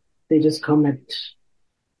they just come at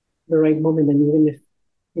the right moment. And even if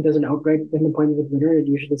he doesn't outright win the point with winner, it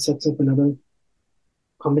usually sets up another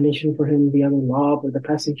combination for him, the other lob or the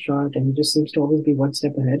passing shot, and he just seems to always be one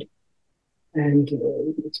step ahead. And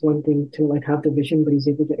it's one thing to like have the vision, but he's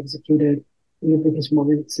able to execute it in the biggest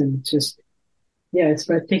moments, and just it's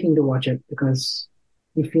breathtaking to watch it because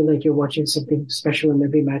you feel like you're watching something special, and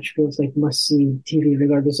every match feels like must-see TV,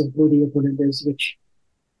 regardless of who the opponent is, which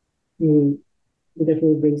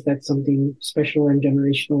definitely brings that something special and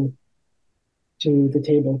generational to the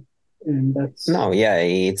table. And that's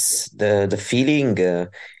it's the feeling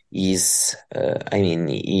is I mean,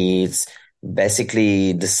 it's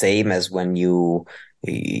basically the same as when you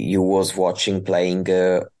was watching playing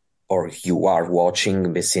or you are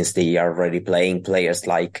watching, since they are already playing, players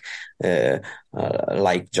like Djokovic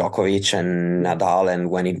and Nadal, and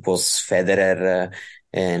when it was Federer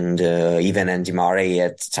and even Andy Murray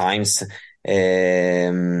at times.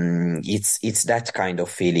 It's that kind of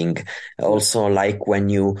feeling. Also, like when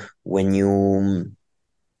you're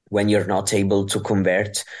not able to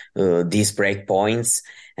convert these break points,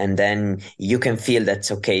 and then you can feel that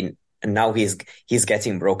okay, now he's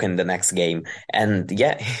getting broken the next game, and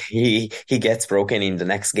he gets broken in the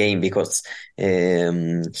next game because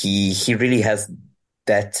he really has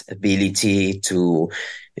that ability to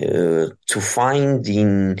find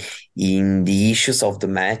in the issues of the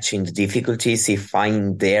match, in the difficulties, he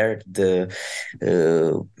find there the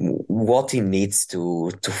what he needs to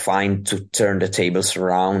find to turn the tables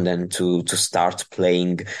around and to start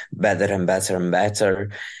playing better and better and better,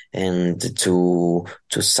 and to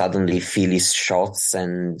suddenly feel his shots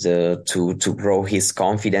and to grow his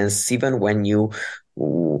confidence, even when you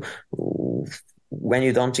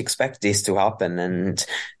don't expect this to happen. And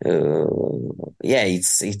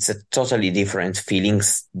it's a totally different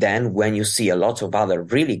feelings than when you see a lot of other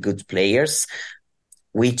really good players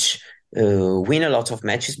which win a lot of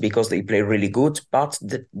matches because they play really good, but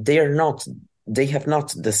they have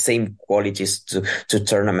not the same qualities to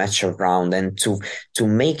turn a match around and to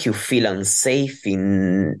make you feel unsafe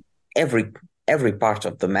in every part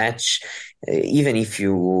of the match. Even if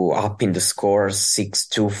you up in the score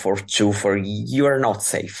 6-2, 4-2, you are not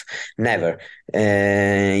safe. Never.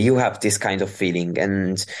 You have this kind of feeling,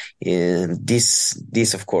 and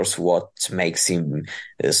this of course what makes him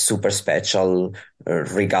super special,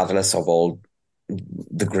 regardless of all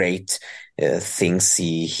the great things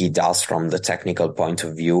he does from the technical point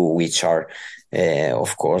of view, which are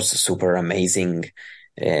of course super amazing.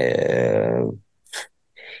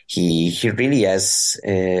 He really has.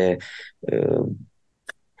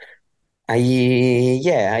 I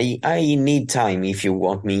need time if you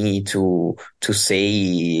want me to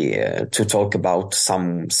say to talk about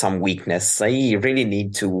some weakness. I really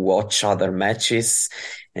need to watch other matches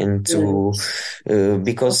and to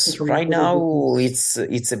because right now it's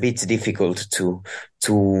a bit difficult to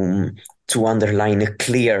underline a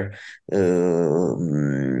clear.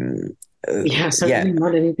 Certainly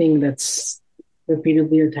not anything that's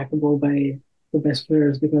repeatedly attackable by the best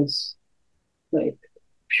players, because like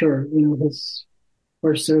sure, his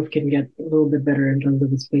first serve can get a little bit better in terms of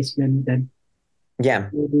his placement than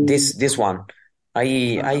this one.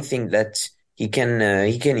 I think that he can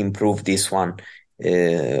improve this one.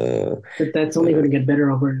 But that's only going to get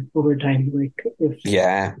better over time. Like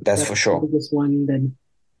that's for sure. This one, then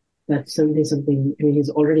that's something. I mean, he's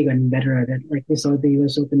already gotten better at it. Like we saw the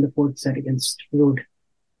U.S. Open, the fourth set against Ruud.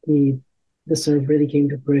 The serve really came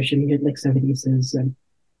to fruition. He had like 7 aces, and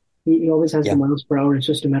he always has the miles per hour. It's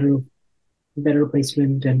just a matter of better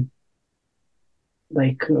placement and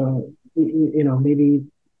like maybe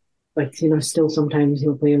like still sometimes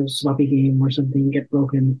he'll play a sloppy game or something, get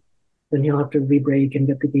broken, then he'll have to re-break and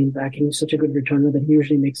get the game back. And he's such a good returner that he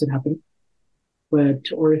usually makes it happen.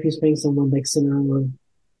 Or if he's playing someone like Sinner, or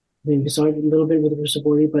we saw it a little bit with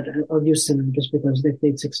Rusabori, but I'll use Sinner just because they've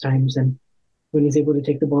played 6 times, and when he's able to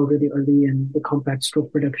take the ball really early and the compact stroke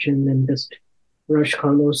production and just rush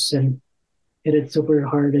Carlos and hit it super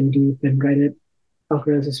hard and deep and right at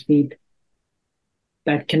Alcaraz's feet.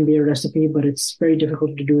 That can be a recipe, but it's very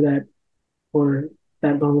difficult to do that for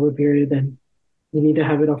that long of a period. And you need to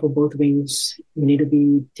have it off of both wings. You need to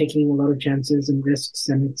be taking a lot of chances and risks,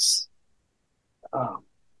 and uh,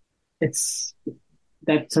 it's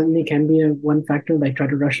that certainly can be one factor. Like try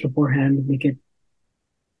to rush the forehand, get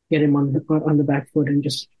him on the back foot, and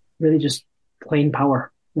just really just plain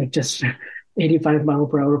power, like just 85 mile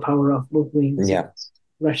per hour power off both wings. Yeah,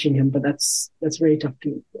 rushing him, but that's very tough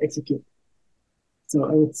to execute. So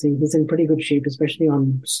I would say he's in pretty good shape, especially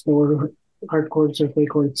on slower hard courts or clay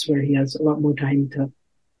courts where he has a lot more time to,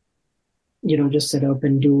 just set up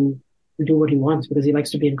and do what he wants because he likes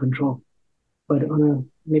to be in control. But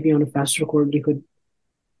maybe on a faster court, you could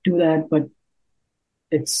do that, but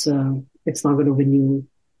it's not going to win you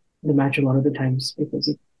the match a lot of the times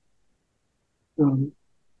because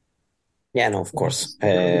yeah, no, of course.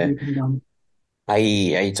 I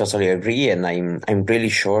totally agree, and I'm really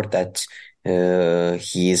sure that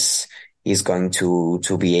he's going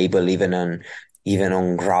to be able even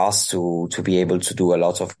on grass to be able to do a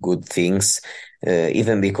lot of good things,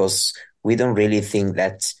 even because we don't really think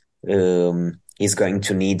that he's going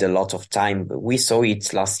to need a lot of time. We saw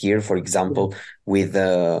it last year, for example, with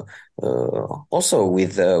also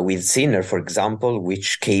with Sinner, for example,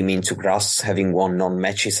 which came into grass having won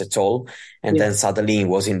non-matches at all, and then suddenly he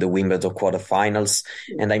was in the Wimbledon quarterfinals.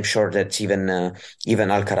 And I'm sure that even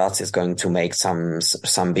Alcaraz is going to make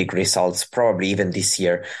some big results, probably even this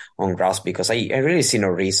year on grass, because I really see no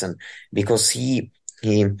reason, because he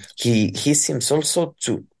seems also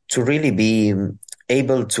to really be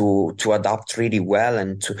able to adapt really well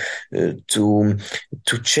and to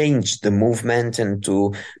change the movement and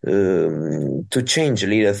to change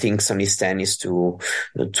little things on his tennis to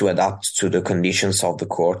adapt to the conditions of the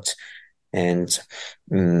court. And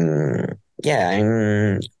I'm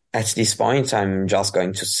at this point, I'm just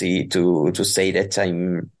going to say that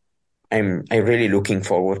I'm really looking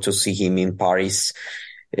forward to see him in Paris.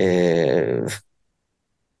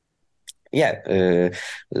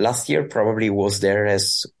 Last year probably was there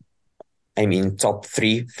as, top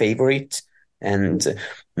 3 favorite. And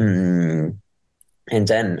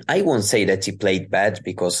then I won't say that he played bad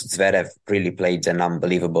because Zverev really played an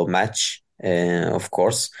unbelievable match, of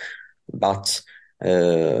course. But,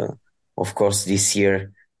 of course, this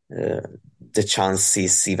year, the chance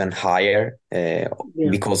is even higher,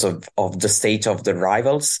 because of the state of the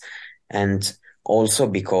rivals. And also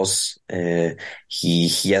because he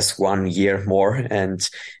has 1 year more, and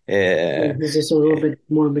he's just a little bit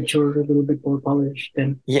more mature, a little bit more polished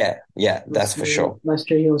than that's for sure. Last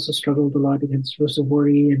year he also struggled a lot against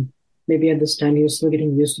Rossovori, and maybe at this time he was still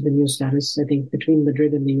getting used to the new status. I think between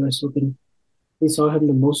Madrid and the US Open, we saw him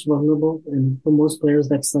the most vulnerable, and for most players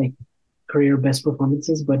that's like career best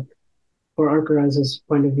performances. But for Alcaraz's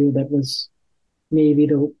point of view, that was maybe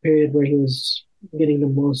the period where he was getting the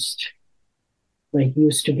most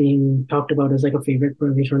used to being talked about as like a favorite for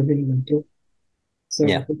every tournament he went to. So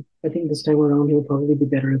I think this time around he'll probably be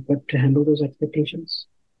better equipped to handle those expectations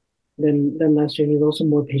than last year. He's also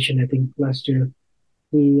more patient. I think last year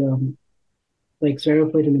he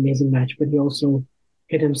Zverev played an amazing match, but he also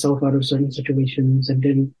hit himself out of certain situations and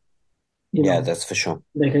didn't. That's for sure.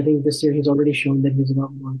 I think this year he's already shown that he's a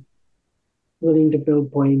lot more willing to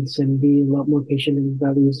build points and be a lot more patient in his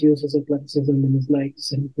values, use his athleticism and his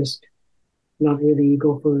legs, and just not really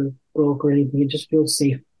go for broke or anything. It just feels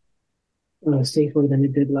safer than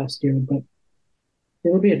it did last year. But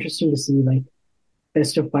it will be interesting to see,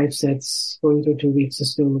 best of 5 sets going through 2 weeks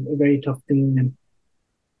is still a very tough thing. And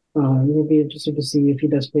it will be interesting to see if he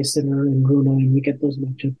does play Sinner and Runa and we get those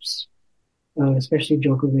matchups, especially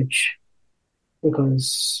Djokovic,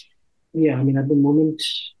 because, at the moment,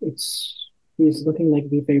 he's looking like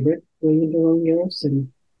the favorite going into Roland-Garros,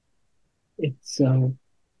 and it's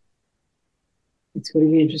going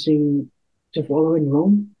to be interesting to follow in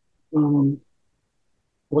Rome.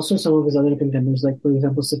 Also, some of his other contenders, like, for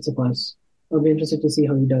example, Tsitsipas. I'll be interested to see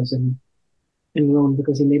how he does in Rome,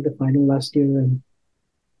 because he made the final last year,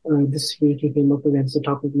 and this week he came up against the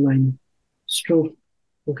top of the line Struff,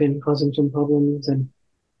 who can cause him some problems. And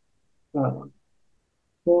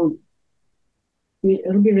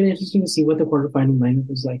it'll be really interesting to see what the quarterfinal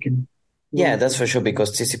lineup is like. That's for sure,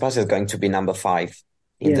 because Tsitsipas is going to be number 5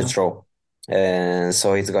 in the draw.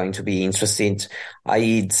 So it's going to be interesting.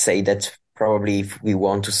 I'd say that probably if we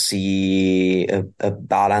want to see a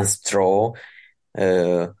balanced draw,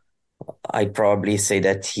 I'd probably say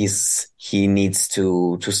that he needs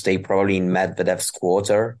to stay probably in Medvedev's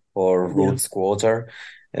quarter or Ruud's quarter.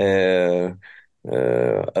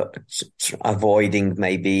 avoiding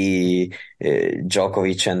maybe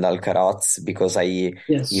Djokovic and Alcaraz, because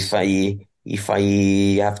Yes. if I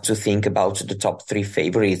have to think about the top three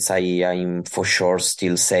favorites, I'm for sure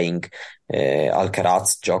still saying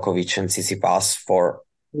Alcaraz, Djokovic, and Tsitsipas for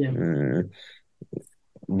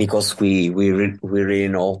because we really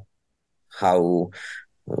know how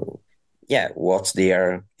what they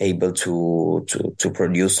are able to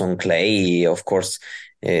produce on clay. Of course,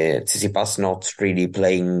 Tsitsipas not really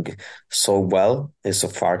playing so well so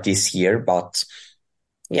far this year, but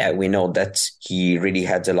we know that he really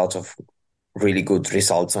had a lot of really good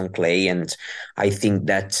results on clay, and I think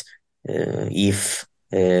that if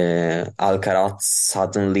Alcaraz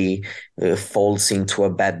suddenly falls into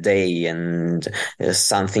a bad day and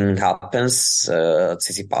something happens,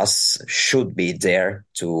 Tsitsipas should be there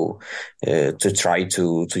to try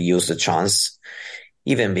to use the chance,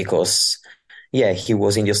 even because he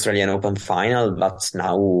was in the Australian Open final, but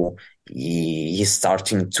now he's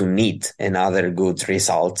starting to need another good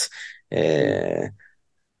result. Yeah,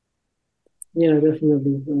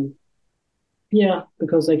 definitely. Yeah,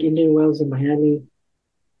 because like Indian Wells in Miami,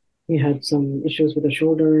 he had some issues with the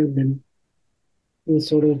shoulder, and then he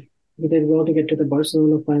did well to get to the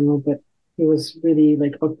Barcelona final, but he was really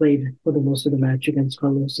like outplayed for the most of the match against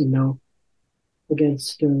Carlos, and now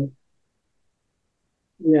against against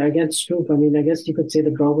Struff. I mean, I guess you could say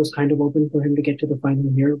the draw was kind of open for him to get to the final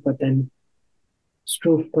here, but then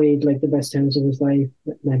Struff played like the best tennis of his life,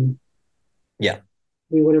 and then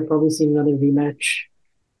we would have probably seen another rematch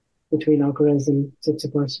between Alcaraz and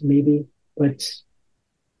Tsitsipas, maybe, but.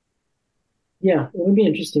 Yeah, it would be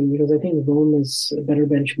interesting because I think Rome is a better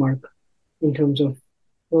benchmark in terms of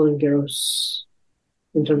Roland-Garros,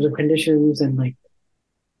 in terms of conditions and like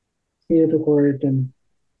speed of the court and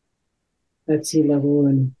at sea level,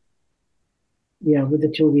 and with the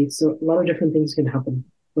 2 weeks, so a lot of different things can happen.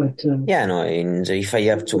 But and if I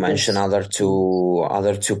have to mention other two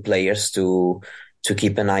players to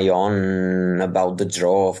keep an eye on about the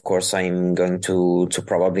draw, of course, I'm going to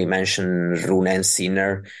probably mention Rune and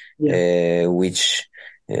Sinner, which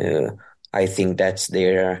I think that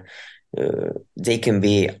they can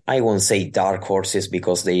be, I won't say dark horses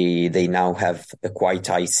because they now have a quite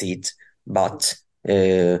high seed, but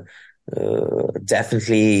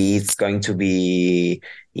definitely it's going to be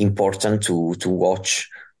important to watch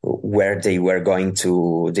where they are going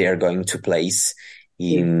to place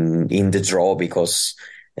in the draw, because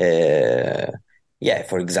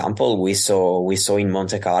for example, we saw in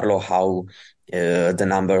Monte Carlo how the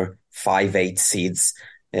number 5-8 seeds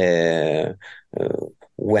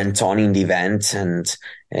went on in the event, and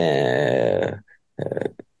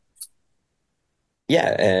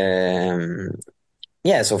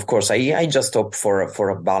yes, of course, I just hope for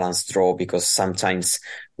a balanced draw, because sometimes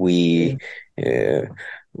we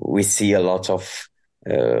see a lot of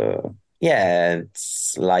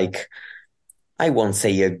it's like, I won't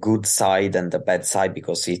say a good side and a bad side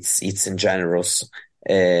because it's ingenuous,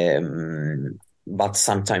 but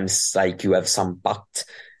sometimes like you have some packed.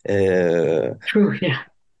 True, yeah.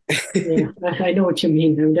 I know what you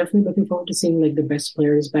mean. I'm definitely looking forward to seeing like the best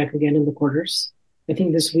players back again in the quarters. I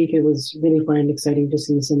think this week it was really fun and exciting to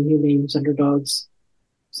see some new names, underdogs.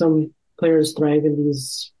 Some players thrive in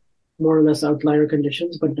these more or less outlier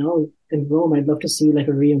conditions, but now in Rome, I'd love to see like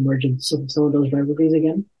a re-emergence of some of those rivalries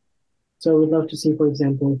again. So I would love to see, for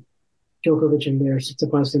example, Djokovic in there,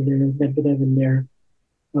 Tsitsipas in there, Medvedev in there,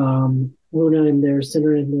 Rune in there,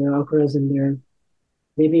 Sinner in there, Alcaraz in there.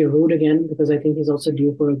 Maybe Ruud again, because I think he's also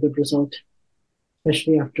due for a good result,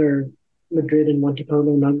 especially after Madrid and Monte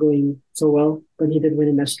Carlo not going so well, but he did win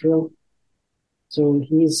in Estoril. So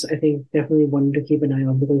he's, I think, definitely one to keep an eye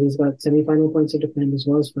on because he's got semi-final points to defend as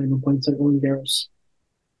well as final points at Roland-Garros.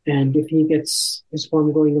 And if he gets his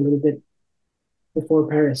form going a little bit before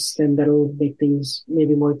Paris, then that'll make things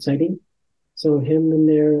maybe more exciting. So him in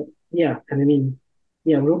there, and I mean,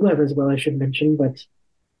 Rublev as well, I should mention, but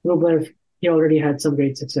Rublev, he already had some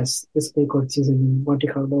great success this clay court season in Monte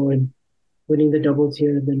Carlo and winning the doubles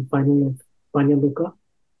here and then final of Banja Luka.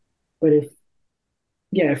 But if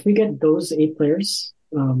we get those 8 players,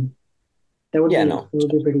 that would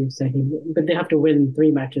be pretty exciting. But they have to win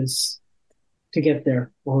 3 matches to get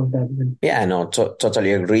there, all of them.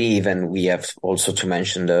 Totally agree. Even we have also to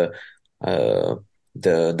mention the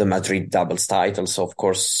Madrid doubles titles. Of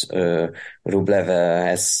course, Rublev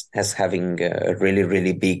has having a really,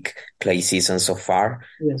 really big clay season so far.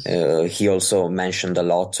 Yes. He also mentioned a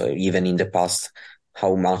lot, even in the past,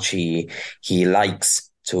 how much he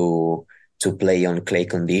likes to play on clay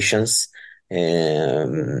conditions.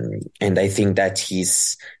 And I think that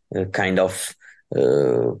he's kind of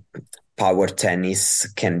power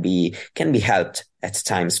tennis can be helped at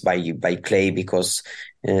times by clay, because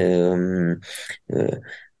even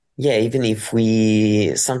if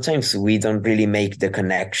sometimes we don't really make the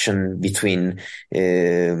connection between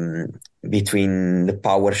the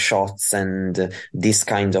power shots and this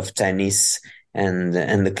kind of tennis and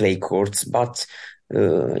the clay courts. But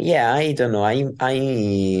I don't know.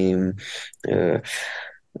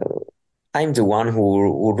 I'm the one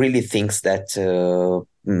who really thinks that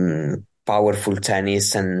powerful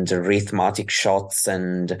tennis and rhythmic shots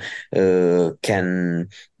and can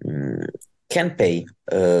pay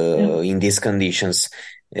in these conditions.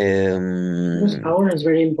 Because power is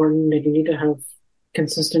very important. Like, you need to have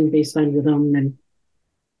consistent baseline rhythm and,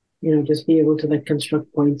 just be able to like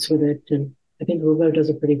construct points with it. And I think Rublev does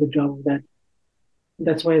a pretty good job of that.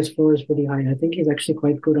 That's why his floor is pretty high. I think he's actually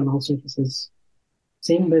quite good on all surfaces.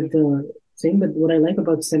 Same with what I like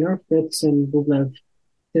about Sinner, Fritz, and Rublev.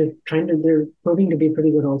 They're proving to be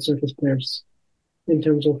pretty good all surface players in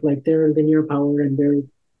terms of like their linear power and their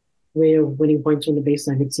way of winning points on the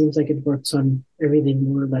baseline. It seems like it works on everything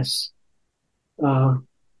more or less.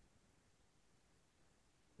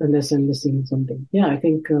 Unless I'm missing something. Yeah, I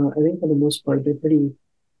think for the most part they're pretty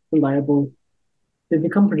reliable. They've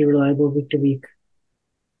become pretty reliable week to week.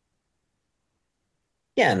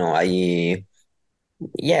 Yeah, no, I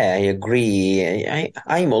agree.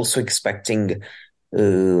 I'm also expecting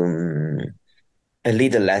a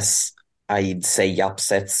little less, I'd say,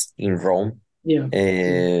 upsets in Rome. Yeah.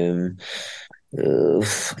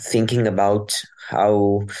 Thinking about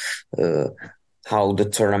how the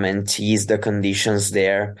tournament is, the conditions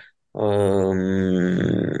there.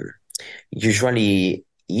 Usually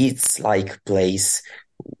it's like place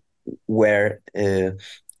where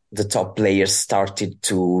the top players started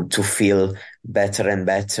to feel better and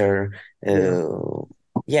better. Also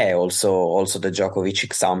the Djokovic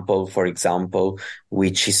example, for example,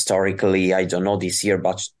 which historically, I don't know this year,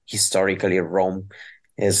 but historically Rome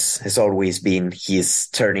has always been his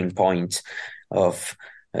turning point of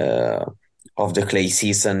the clay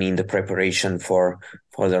season in the preparation for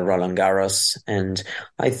the Roland-Garros. And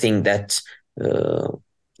I think that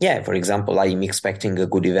for example, I'm expecting a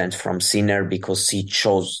good event from Sinner, because he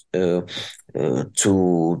chose to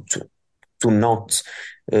not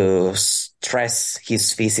stress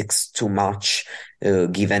his physics too much,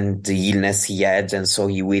 given the illness he had, and so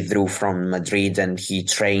he withdrew from Madrid and he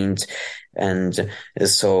trained, and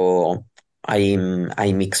so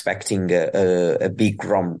I'm expecting a big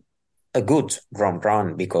Rome, a good Rome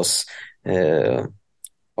run, because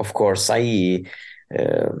of course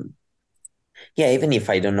even if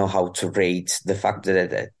I don't know how to rate the fact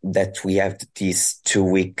that we have this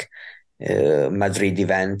 2-week Madrid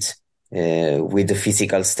event with the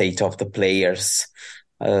physical state of the players,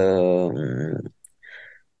 I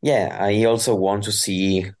also want to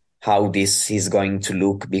see how this is going to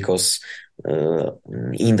look, because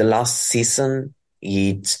in the last season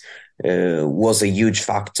it was a huge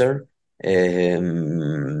factor.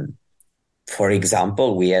 For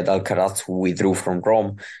example, we had Alcaraz, who withdrew from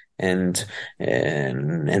Rome, and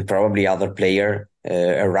probably other player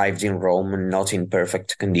arrived in Rome not in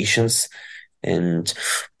perfect conditions. And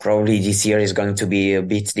probably this year is going to be a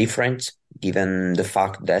bit different, given the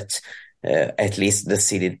fact that at least the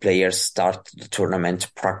seeded players start the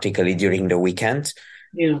tournament practically during the weekend.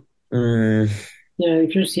 Yeah. Yeah,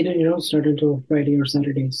 if you're seeded, you don't start until Friday or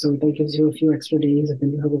Saturday. So that gives you a few extra days, and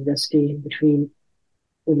then you have a rest day in between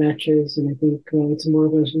the matches. And I think it's more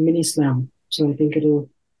of a mini slam. So I think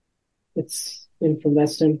from that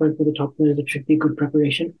standpoint, for the top players, it should be good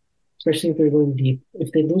preparation, especially if they're going deep.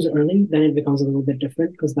 If they lose early, then it becomes a little bit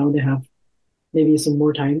different, because now they have maybe some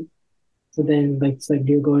more time. So then, it's like,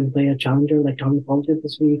 do you go and play a challenger like Tommy Paul did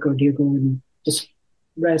this week, or do you go and just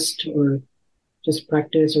rest or just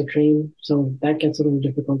practice or train? So that gets a little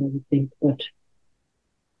difficult, I would think. But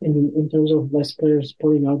in terms of less players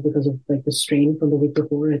pulling out because of like the strain from the week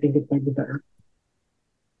before, I think it might be better.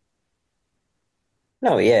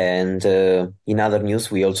 No, yeah, and in other news,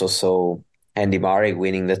 we also saw Andy Murray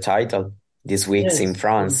winning the title this week in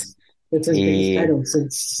France. It's his biggest title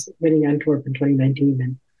since winning Antwerp in 2019.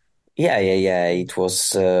 And yeah. It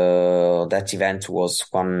was that event was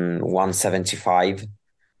 175,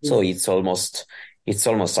 so it's almost a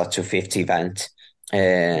 250 event,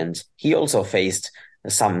 and he also faced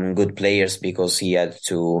some good players, because he had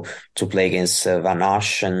to play against Van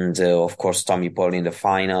Asch and of course Tommy Paul in the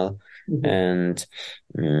final. And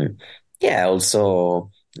also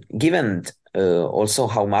given also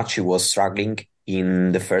how much he was struggling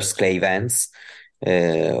in the first clay events,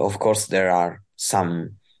 of course there are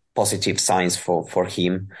some positive signs for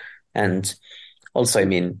him. And also, I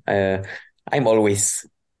mean, I'm always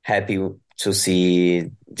happy to see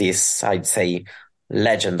this, I'd say,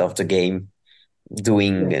 legend of the game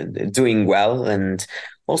doing well, and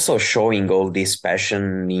also showing all this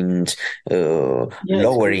passion and It's great to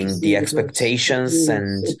lowering see the because expectations.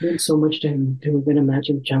 And it means so much to him to win a match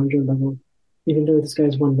at challenger level. Even though this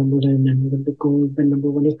guy's won Wimbledon and won the gold, been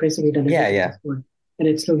number one, he's basically done yeah, everything in yeah, the sport, and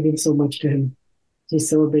it still means so much to him. He's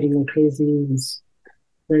celebrating like crazy. He's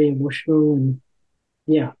very emotional, and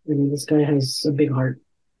yeah, I mean, this guy has a big heart,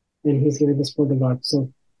 and he's given the sport a lot.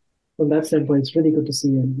 So from that standpoint, it's really good to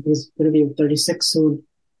see him. He's going to be 36 soon,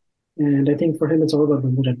 and I think for him, it's all about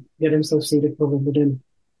Wimbledon. Get himself seated for Wimbledon,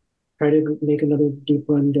 try to make another deep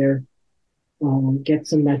run there, get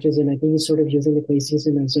some matches in. I think he's sort of using the clay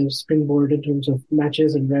season as a springboard in terms of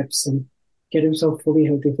matches and reps, and get himself fully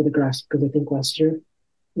healthy for the grass. Because I think last year,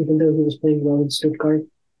 even though he was playing well in Stuttgart,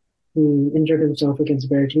 he injured himself against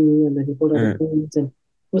Berrettini, and then he pulled out the mm, points, and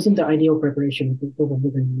wasn't the ideal preparation for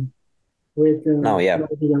Wimbledon. With no, a yeah,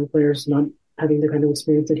 lot of the young players not having the kind of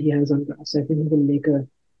experience that he has on grass, I think he can make a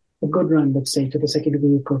good run, let's say, to the second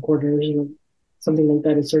week or quarters, something like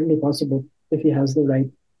that is certainly possible if he has the right,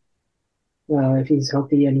 if he's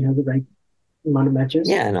healthy and he has the right amount of matches.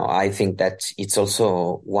 yeah. No, I think that it's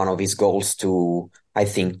also one of his goals to, I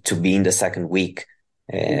think, to be in the second week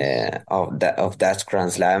Yes. of that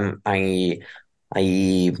Grand Slam. I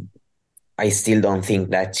I still don't think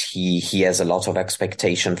that he has a lot of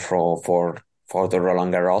expectation for the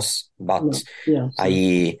Roland-Garros, but No. Yeah. So,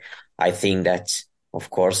 I think that, of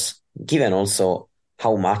course, given also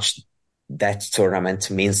how much that tournament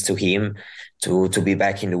means to him, to be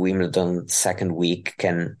back in the Wimbledon second week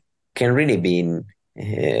can really be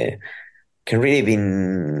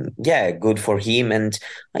yeah, good for him. And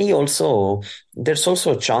I also there's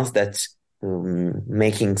also a chance that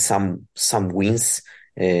making some wins,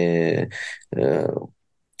 uh, uh,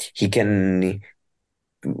 he can,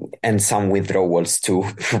 and some withdrawals too.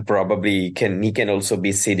 Probably he can also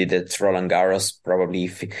be seeded at Roland Garros. Probably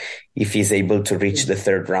if he's able to reach yeah. the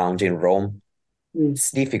third round in Rome. Mm,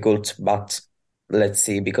 It's difficult, but let's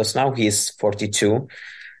see, because now he's 42,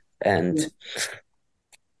 and yeah.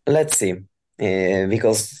 let's see,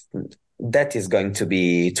 because that is going to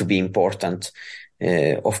be important.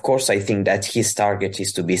 Of course, I think that his target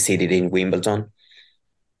is to be seeded in Wimbledon,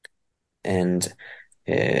 and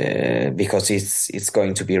because it's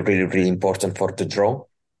going to be really, really important for the draw.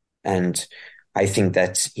 And I think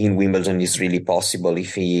that in Wimbledon is really possible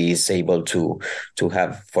if he is able to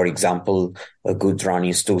have, for example, a good run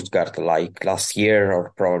in Stuttgart like last year,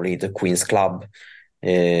 or probably the Queen's Club.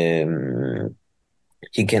 He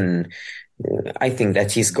can. I think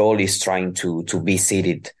that his goal is trying to be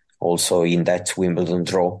seeded also in that Wimbledon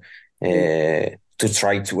draw, Mm, to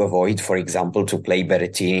try to avoid, for example, to play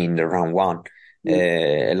Berrettini in the round one,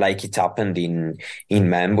 mm. like it happened in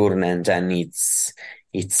Melbourne, and then it's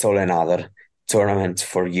all another tournament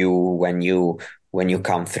for you when you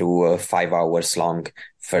come through a 5 hours long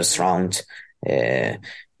first round. Uh,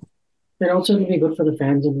 And also it'll be good for the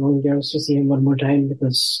fans in Roland-Garros to see him one more time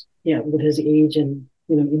because, yeah, with his age and,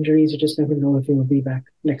 injuries, you just never know if he'll be back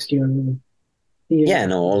next year. Yeah,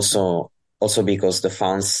 no, also because the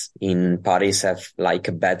fans in Paris have like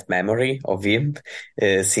a bad memory of him,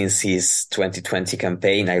 since his 2020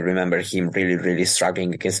 campaign. I remember him really, really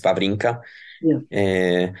struggling against Wawrinka.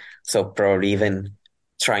 Yeah. So probably even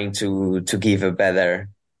trying to give a better,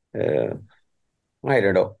 I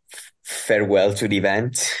don't know, farewell to the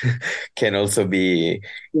event can also be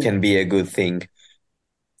Yeah. can be a good thing.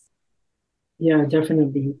 Yeah,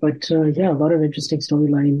 definitely. But yeah, a lot of interesting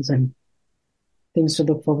storylines and things to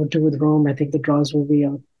look forward to with Rome. I think the draws will be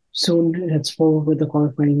out soon. It's full with the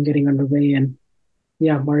qualifying getting underway. And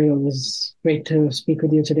yeah, Mario, it was great to speak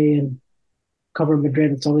with you today and cover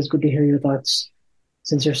Madrid. It's always good to hear your thoughts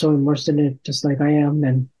since you're so immersed in it, just like I am.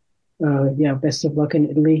 And yeah, best of luck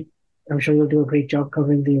in Italy. I'm sure you'll do a great job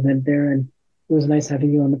covering the event there. And it was nice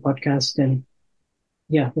having you on the podcast. And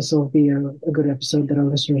yeah, this will be a good episode that our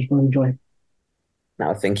listeners will enjoy.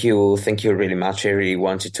 Now, thank you really much. I really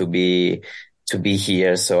wanted to be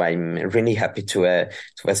here, so I'm really happy to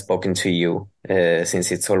have spoken to you.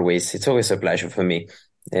 Since it's always a pleasure for me.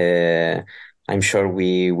 I'm sure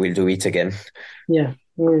we will do it again. Yeah,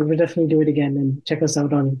 we'll definitely do it again. And check us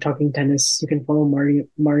out on Talking Tennis. You can follow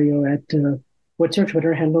Mario at what's your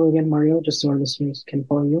Twitter handle again, Mario? Just so our listeners can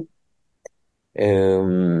follow you.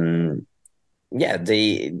 Yeah,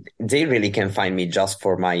 they really can find me just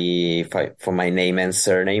for my name and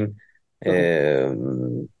surname. Okay.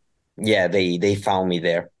 Yeah, they found me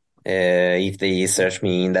there. If they search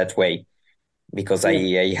me in that way, because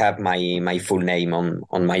Yeah. I have my full name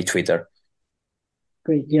on my Twitter.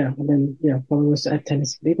 Great. Yeah. And then, follow us at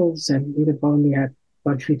Tennis Bagels, and you can follow me at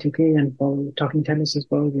Bud32K and follow Talking Tennis as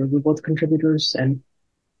well. We're both contributors. And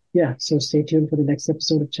yeah, so stay tuned for the next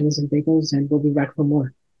episode of Tennis and Bagels, and we'll be back for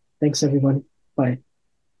more. Thanks, everyone. Bye.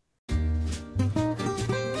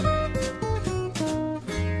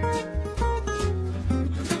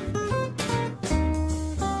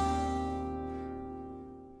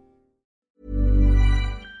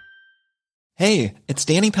 Hey, it's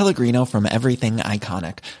Danny Pellegrino from Everything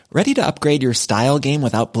Iconic. Ready to upgrade your style game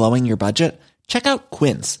without blowing your budget? Check out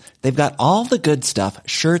Quince. They've got all the good stuff,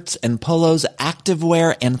 shirts and polos,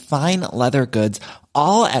 activewear, and fine leather goods,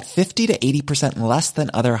 all at 50 to 80% less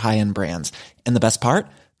than other high-end brands. And the best part?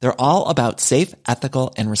 They're all about safe,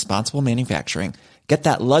 ethical, and responsible manufacturing. Get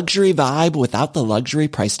that luxury vibe without the luxury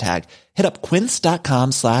price tag. Hit up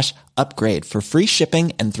quince.com/upgrade for free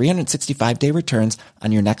shipping and 365-day returns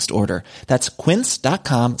on your next order. That's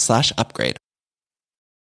quince.com/upgrade.